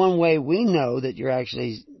 That's one way we know that you're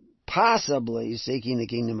actually possibly seeking the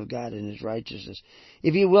kingdom of God and His righteousness.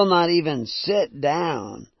 If you will not even sit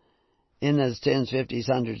down in those tens, fifties,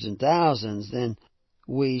 hundreds, and thousands, then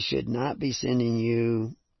we should not be sending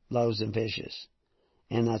you loaves and fishes.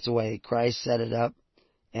 And that's the way Christ set it up,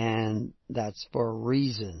 and that's for a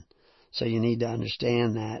reason. So you need to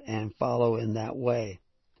understand that and follow in that way.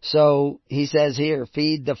 So he says here,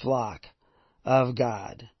 feed the flock of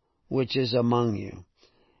God, which is among you.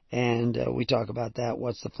 And we talk about that.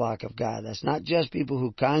 What's the flock of God? That's not just people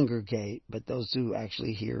who congregate, but those who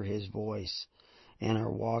actually hear His voice and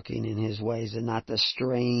are walking in His ways, and not the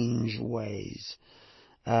strange ways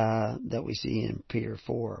that we see in Peter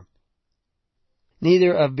 4.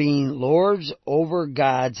 Neither of being lords over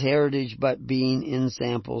God's heritage, but being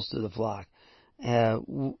ensamples to the flock.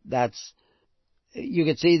 You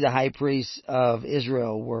could see the high priests of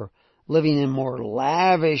Israel were living in more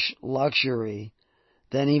lavish luxury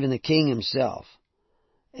than even the king himself.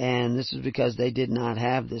 And this is because they did not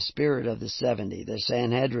have the spirit of the 70. The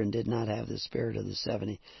Sanhedrin did not have the spirit of the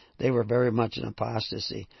 70. They were very much in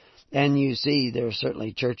apostasy. And you see there are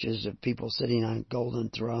certainly churches of people sitting on golden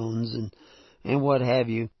thrones and what have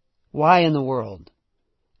you. Why in the world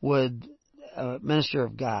would a minister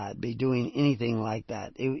of God be doing anything like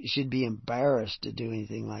that? It should be embarrassed to do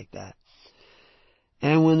anything like that.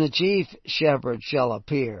 And when the chief shepherd shall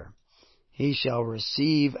appear, he shall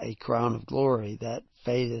receive a crown of glory that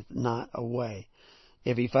fadeth not away.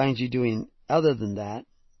 If he finds you doing other than that,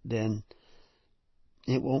 then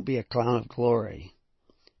it won't be a crown of glory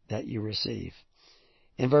that you receive.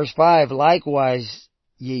 In verse 5, likewise,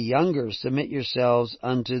 ye younger, submit yourselves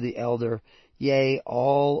unto the elder. Yea,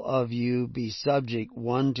 all of you be subject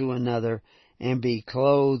one to another, and be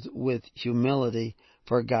clothed with humility,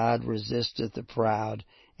 for God resisteth the proud,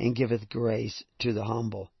 and giveth grace to the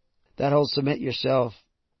humble. That whole submit yourself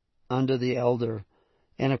unto the elder.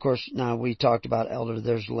 And of course, now we talked about elder.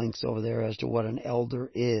 There's links over there as to what an elder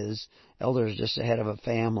is. Elder is just the head of a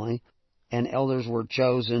family. And elders were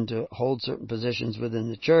chosen to hold certain positions within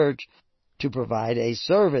the church to provide a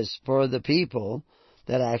service for the people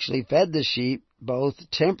that actually fed the sheep, both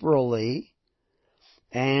temporally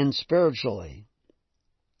and spiritually.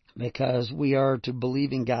 Because we are to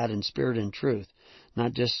believe in God in spirit and truth,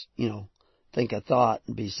 not just, think a thought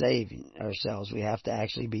and be saving ourselves. We have to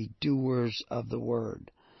actually be doers of the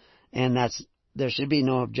word. And there should be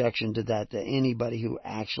no objection to that, to anybody who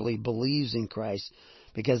actually believes in Christ,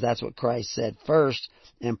 because that's what Christ said first,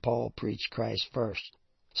 and Paul preached Christ first.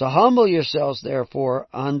 So humble yourselves, therefore,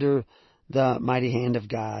 under the mighty hand of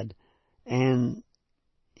God, and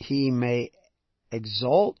He may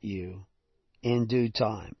exalt you in due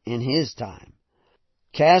time, in His time,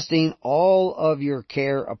 casting all of your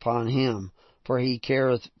care upon Him, for He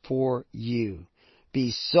careth for you.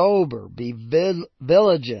 Be sober, be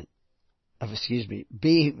vigilant,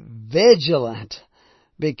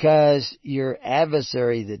 because your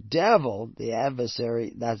adversary, the devil,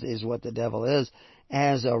 that is what the devil is,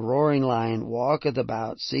 as a roaring lion, walketh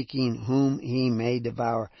about, seeking whom he may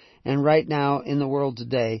devour. And right now, in the world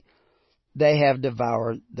today, they have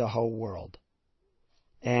devoured the whole world.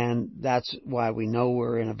 And that's why we know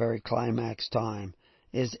we're in a very climax time,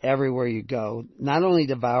 is everywhere you go, not only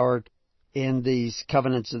devoured in these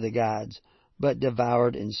covenants of the gods, but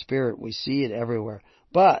devoured in spirit. We see it everywhere.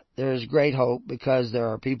 But there is great hope, because there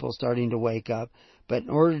are people starting to wake up. But in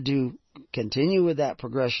order to continue with that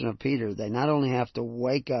progression of Peter, they not only have to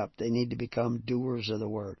wake up, they need to become doers of the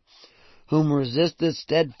word. Whom resisteth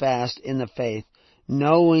steadfast in the faith,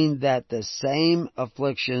 knowing that the same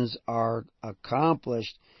afflictions are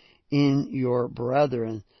accomplished in your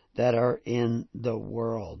brethren that are in the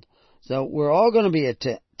world. So we're all going to be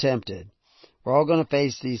tempted. We're all going to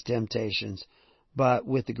face these temptations. But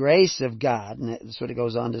with the grace of God, and that's what it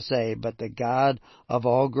goes on to say, but the God of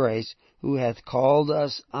all grace, who hath called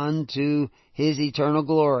us unto His eternal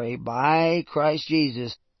glory by Christ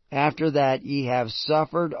Jesus, after that ye have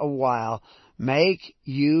suffered a while, make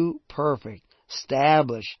you perfect,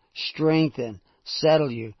 establish, strengthen,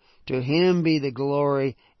 settle you. To Him be the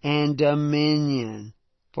glory and dominion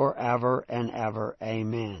forever and ever.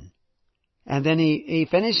 Amen. And then he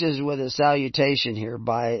finishes with a salutation here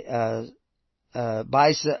by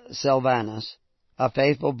Silvanus, a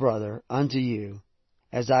faithful brother unto you,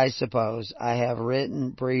 as I suppose I have written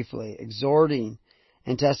briefly, exhorting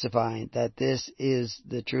and testifying that this is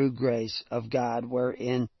the true grace of God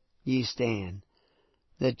wherein ye stand.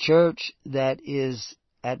 The church that is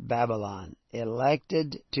at Babylon,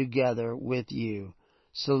 elected together with you,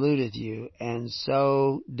 saluteth you, and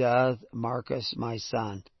so doth Marcus my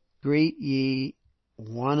son. Greet ye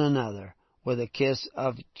one another with a kiss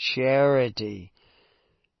of charity.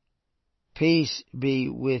 Peace be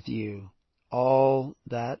with you, all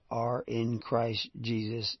that are in Christ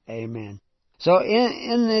Jesus. Amen. So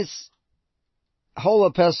in this whole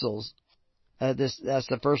epistles, that's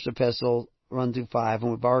the first epistle, 1 through 5,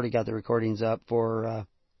 and we've already got the recordings up for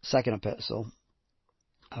second epistle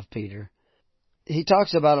of Peter. He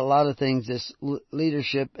talks about a lot of things, this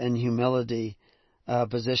leadership and humility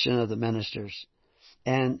position of the ministers.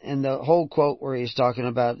 And the whole quote where he's talking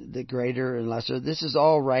about the greater and lesser, this is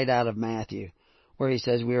all right out of Matthew, where he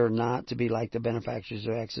says we are not to be like the benefactors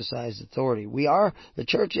who exercise authority. The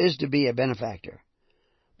church is to be a benefactor,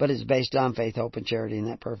 but it's based on faith, hope, and charity and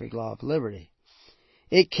that perfect law of liberty.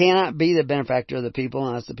 It cannot be the benefactor of the people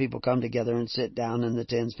unless the people come together and sit down in the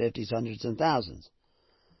tens, fifties, hundreds, and thousands.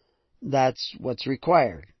 That's what's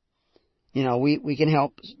required. You know, we can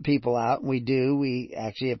help people out, and we do. We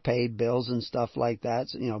actually have paid bills and stuff like that,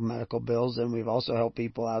 so, medical bills, and we've also helped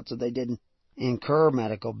people out so they didn't incur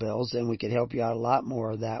medical bills, and we could help you out a lot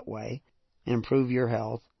more that way. Improve your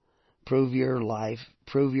health, improve your life,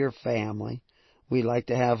 improve your family. We like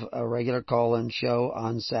to have a regular call-in show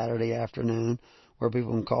on Saturday afternoon where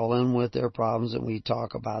people can call in with their problems, and we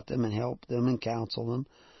talk about them and help them and counsel them.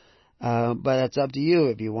 But it's up to you.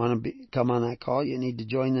 If you want to come on that call, you need to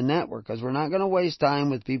join the network, because we're not going to waste time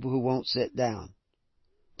with people who won't sit down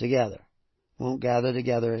together, won't gather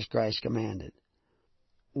together as Christ commanded.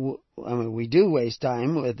 We do waste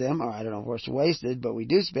time with them, or I don't know if it's wasted, but we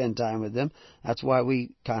do spend time with them. That's why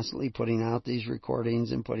we constantly putting out these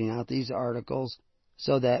recordings and putting out these articles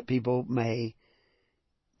so that people may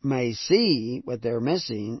see what they're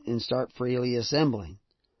missing and start freely assembling.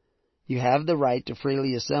 You have the right to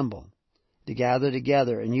freely assemble, to gather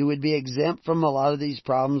together, and you would be exempt from a lot of these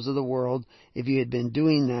problems of the world if you had been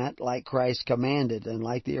doing that like Christ commanded and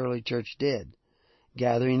like the early church did,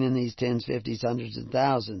 gathering in these tens, fifties, hundreds, and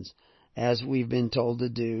thousands, as we've been told to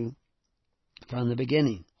do from the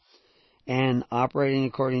beginning, and operating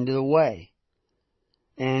according to the way,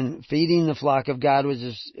 and feeding the flock of God, which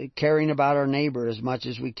is caring about our neighbor as much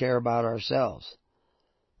as we care about ourselves.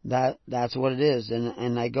 That's what it is.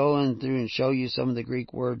 And I go in through and show you some of the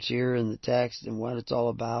Greek words here in the text and what it's all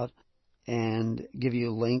about, and give you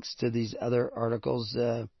links to these other articles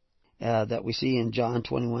that we see in John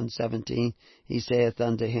 21:17. He saith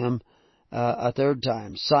unto him a third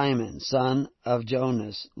time, Simon, son of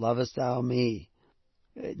Jonas, lovest thou me?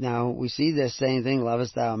 Now, we see this same thing,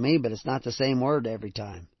 lovest thou me, but it's not the same word every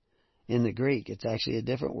time in the Greek. It's actually a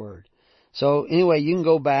different word. So anyway, you can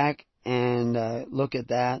go back and look at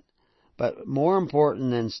that. But more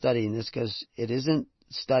important than studying this, because it isn't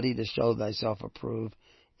study to show thyself approved,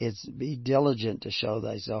 it's be diligent to show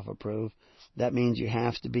thyself approved. That means you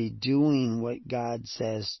have to be doing what God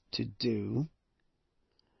says to do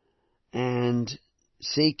and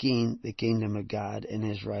seeking the kingdom of God and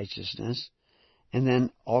His righteousness. And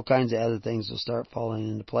then all kinds of other things will start falling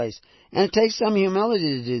into place. And it takes some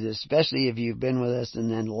humility to do this, especially if you've been with us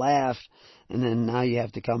and then left, and then now you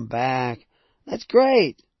have to come back. That's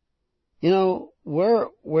great. We're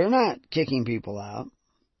not kicking people out.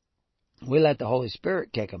 We let the Holy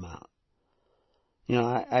Spirit kick them out.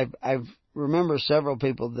 I remember several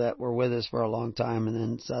people that were with us for a long time, and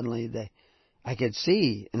then suddenly I could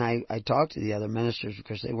see, and I talked to the other ministers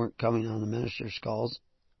because they weren't coming on the ministers' calls,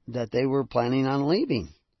 that they were planning on leaving.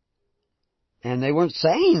 And they weren't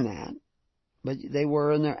saying that, but they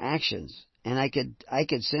were in their actions. And I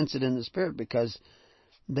could sense it in the Spirit, because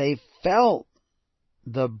they felt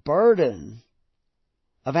the burden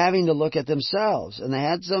of having to look at themselves. And they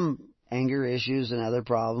had some anger issues and other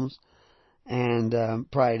problems and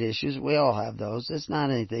pride issues. We all have those. It's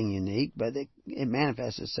not anything unique, but it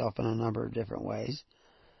manifests itself in a number of different ways.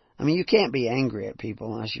 I mean, you can't be angry at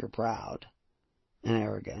people unless you're proud and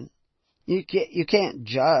arrogant. You can't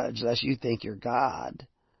judge unless you think you're God.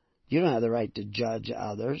 You don't have the right to judge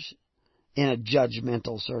others in a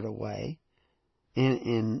judgmental sort of way.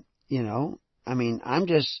 I'm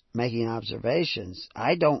just making observations.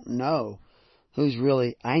 I don't know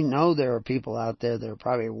I know there are people out there that are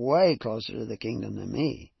probably way closer to the kingdom than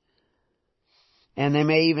me. And they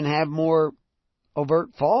may even have more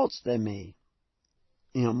overt faults than me.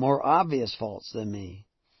 More obvious faults than me.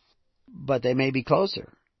 But they may be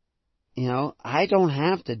closer. I don't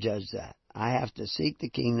have to judge that. I have to seek the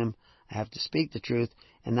kingdom. I have to speak the truth.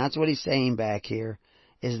 And that's what he's saying back here,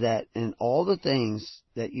 is that in all the things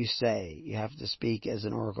that you say, you have to speak as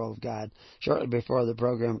an oracle of God. Shortly before the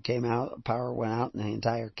program came out, power went out in the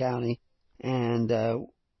entire county. And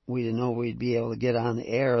we didn't know we'd be able to get on the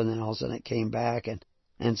air. And then all of a sudden it came back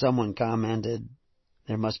and someone commented,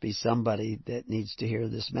 there must be somebody that needs to hear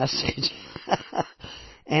this message.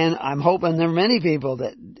 And I'm hoping there are many people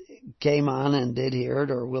that came on and did hear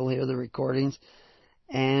it or will hear the recordings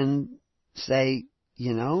and say,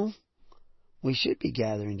 we should be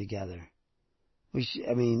gathering together.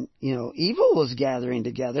 Evil is gathering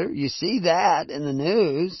together. You see that in the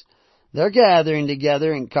news. They're gathering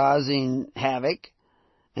together and causing havoc,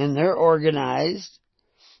 and they're organized.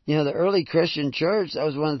 The early Christian church, that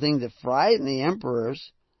was one of the things that frightened the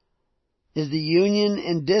emperors, is the union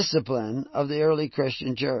and discipline of the early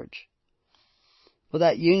Christian church. Well,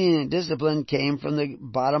 that union and discipline came from the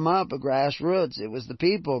bottom up, the grassroots. It was the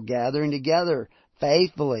people gathering together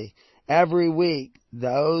faithfully every week.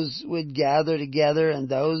 Those would gather together, and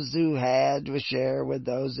those who had would share with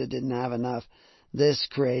those that didn't have enough. This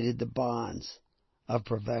created the bonds of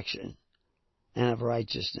perfection and of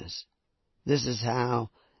righteousness. This is how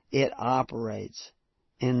it operates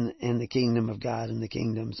in the kingdom of God and the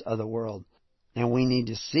kingdoms of the world. And we need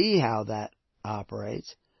to see how that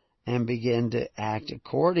operates and begin to act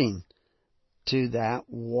according to that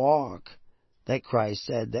walk that Christ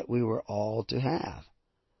said that we were all to have.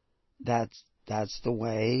 That's the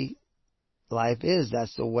way life is.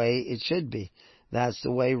 That's the way it should be. That's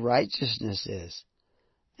the way righteousness is.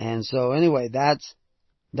 And so anyway, that's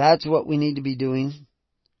what we need to be doing.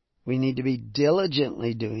 We need to be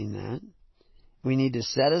diligently doing that. We need to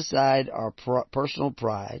set aside our personal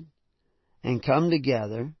pride and come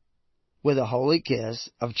together with a holy kiss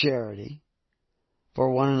of charity for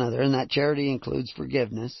one another. And that charity includes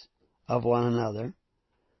forgiveness of one another.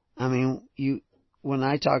 When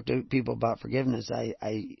I talk to people about forgiveness,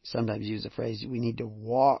 I sometimes use the phrase, we need to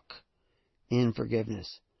walk in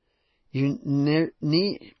forgiveness. You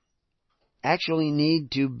actually need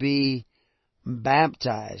to be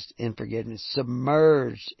baptized in forgiveness,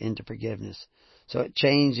 submerged into forgiveness. So it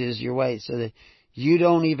changes your way so that you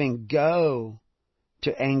don't even go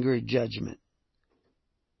to angry judgment.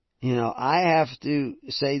 I have to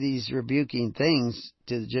say these rebuking things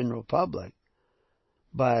to the general public,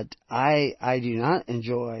 but I do not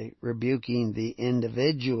enjoy rebuking the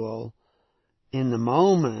individual in the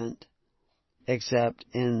moment except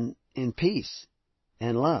in peace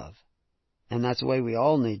and love. And that's the way we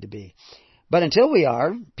all need to be. But until we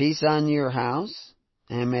are, peace on your house,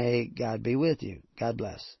 and may God be with you. God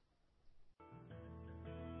bless.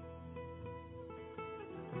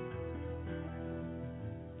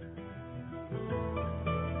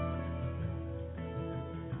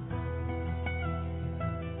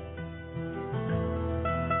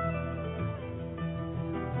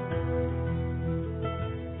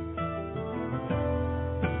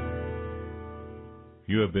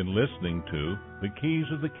 You have been listening to The Keys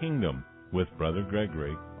of the Kingdom with Brother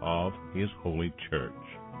Gregory of His Holy Church.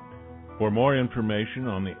 For more information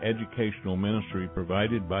on the educational ministry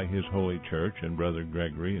provided by His Holy Church and Brother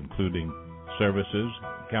Gregory, including services,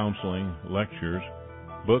 counseling, lectures,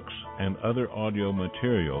 books, and other audio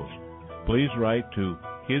materials, please write to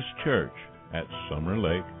His Church at Summer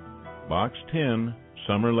Lake, Box 10,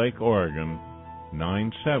 Summer Lake, Oregon,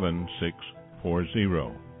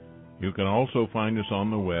 97640. You can also find us on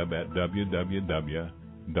the web at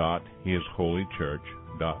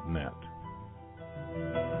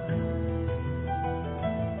www.hisholychurch.net.